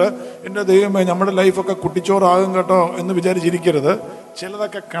കേട്ടിട്ട് എൻ്റെ ദൈവമേ നമ്മുടെ ലൈഫൊക്കെ കുട്ടിച്ചോറാകും കേട്ടോ എന്ന് വിചാരിച്ചിരിക്കരുത്.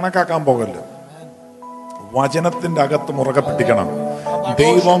 ചിലതൊക്കെ കണക്കാക്കാൻ പോകല്ലോ. വചനത്തിന്റെ അകത്ത് മുറുകെ പിടിക്കണം.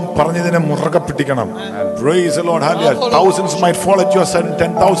 ദൈവം പറഞ്ഞതിനെ മുറുകെ പിടിക്കണം. Praise the Lord. Hallelujah. Thousands might fall at your side,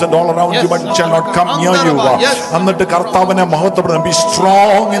 10,000 all around you, but it shall not come near you. എന്നിട്ട് കർത്താവിനെ മഹത്വപ്പെടുത്തണം. Be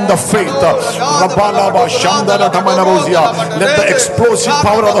strong in the faith. Let the explosive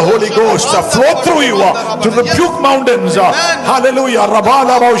power of the Holy Ghost flow through you to rebuke mountains. Hallelujah.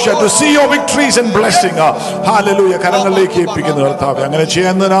 To see your victories and blessing. Hallelujah. കരങ്ങളിലേക്ക് ഏൽപ്പിക്കുന്നു കർത്താവേ. അങ്ങനെ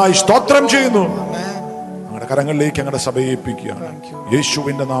ചെയ്യുന്നതിനായി സ്തോത്രം ചെയ്യുന്നു. കരങ്ങളിലേക്ക് ഞങ്ങളുടെ സഭയെ ഏൽപ്പിക്കുകയാണ്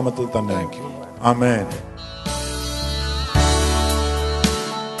യേശുവിന്റെ നാമത്തിൽ തന്നെ. ആമേൻ.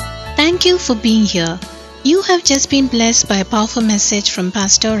 Thank you for being here. You have just been blessed by a powerful message from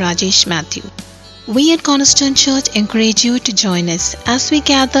Pastor Rajesh Matthew. We at Cornerstone Church encourage you to join us as we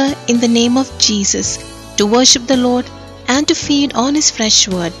gather in the name of Jesus to worship the Lord and to feed on His fresh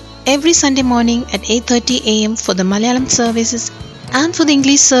word every Sunday morning at 8:30 a.m. for the Malayalam services and for the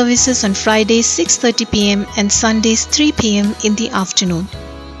English services on Fridays 6:30 p.m. and Sundays 3 p.m. in the afternoon.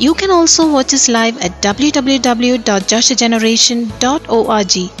 You can also watch us live at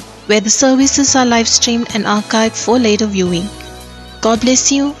www.joshageneration.org, where the services are live streamed and archived for later viewing. God bless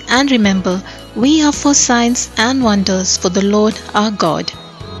you, and remember, we are for signs and wonders for the Lord our God.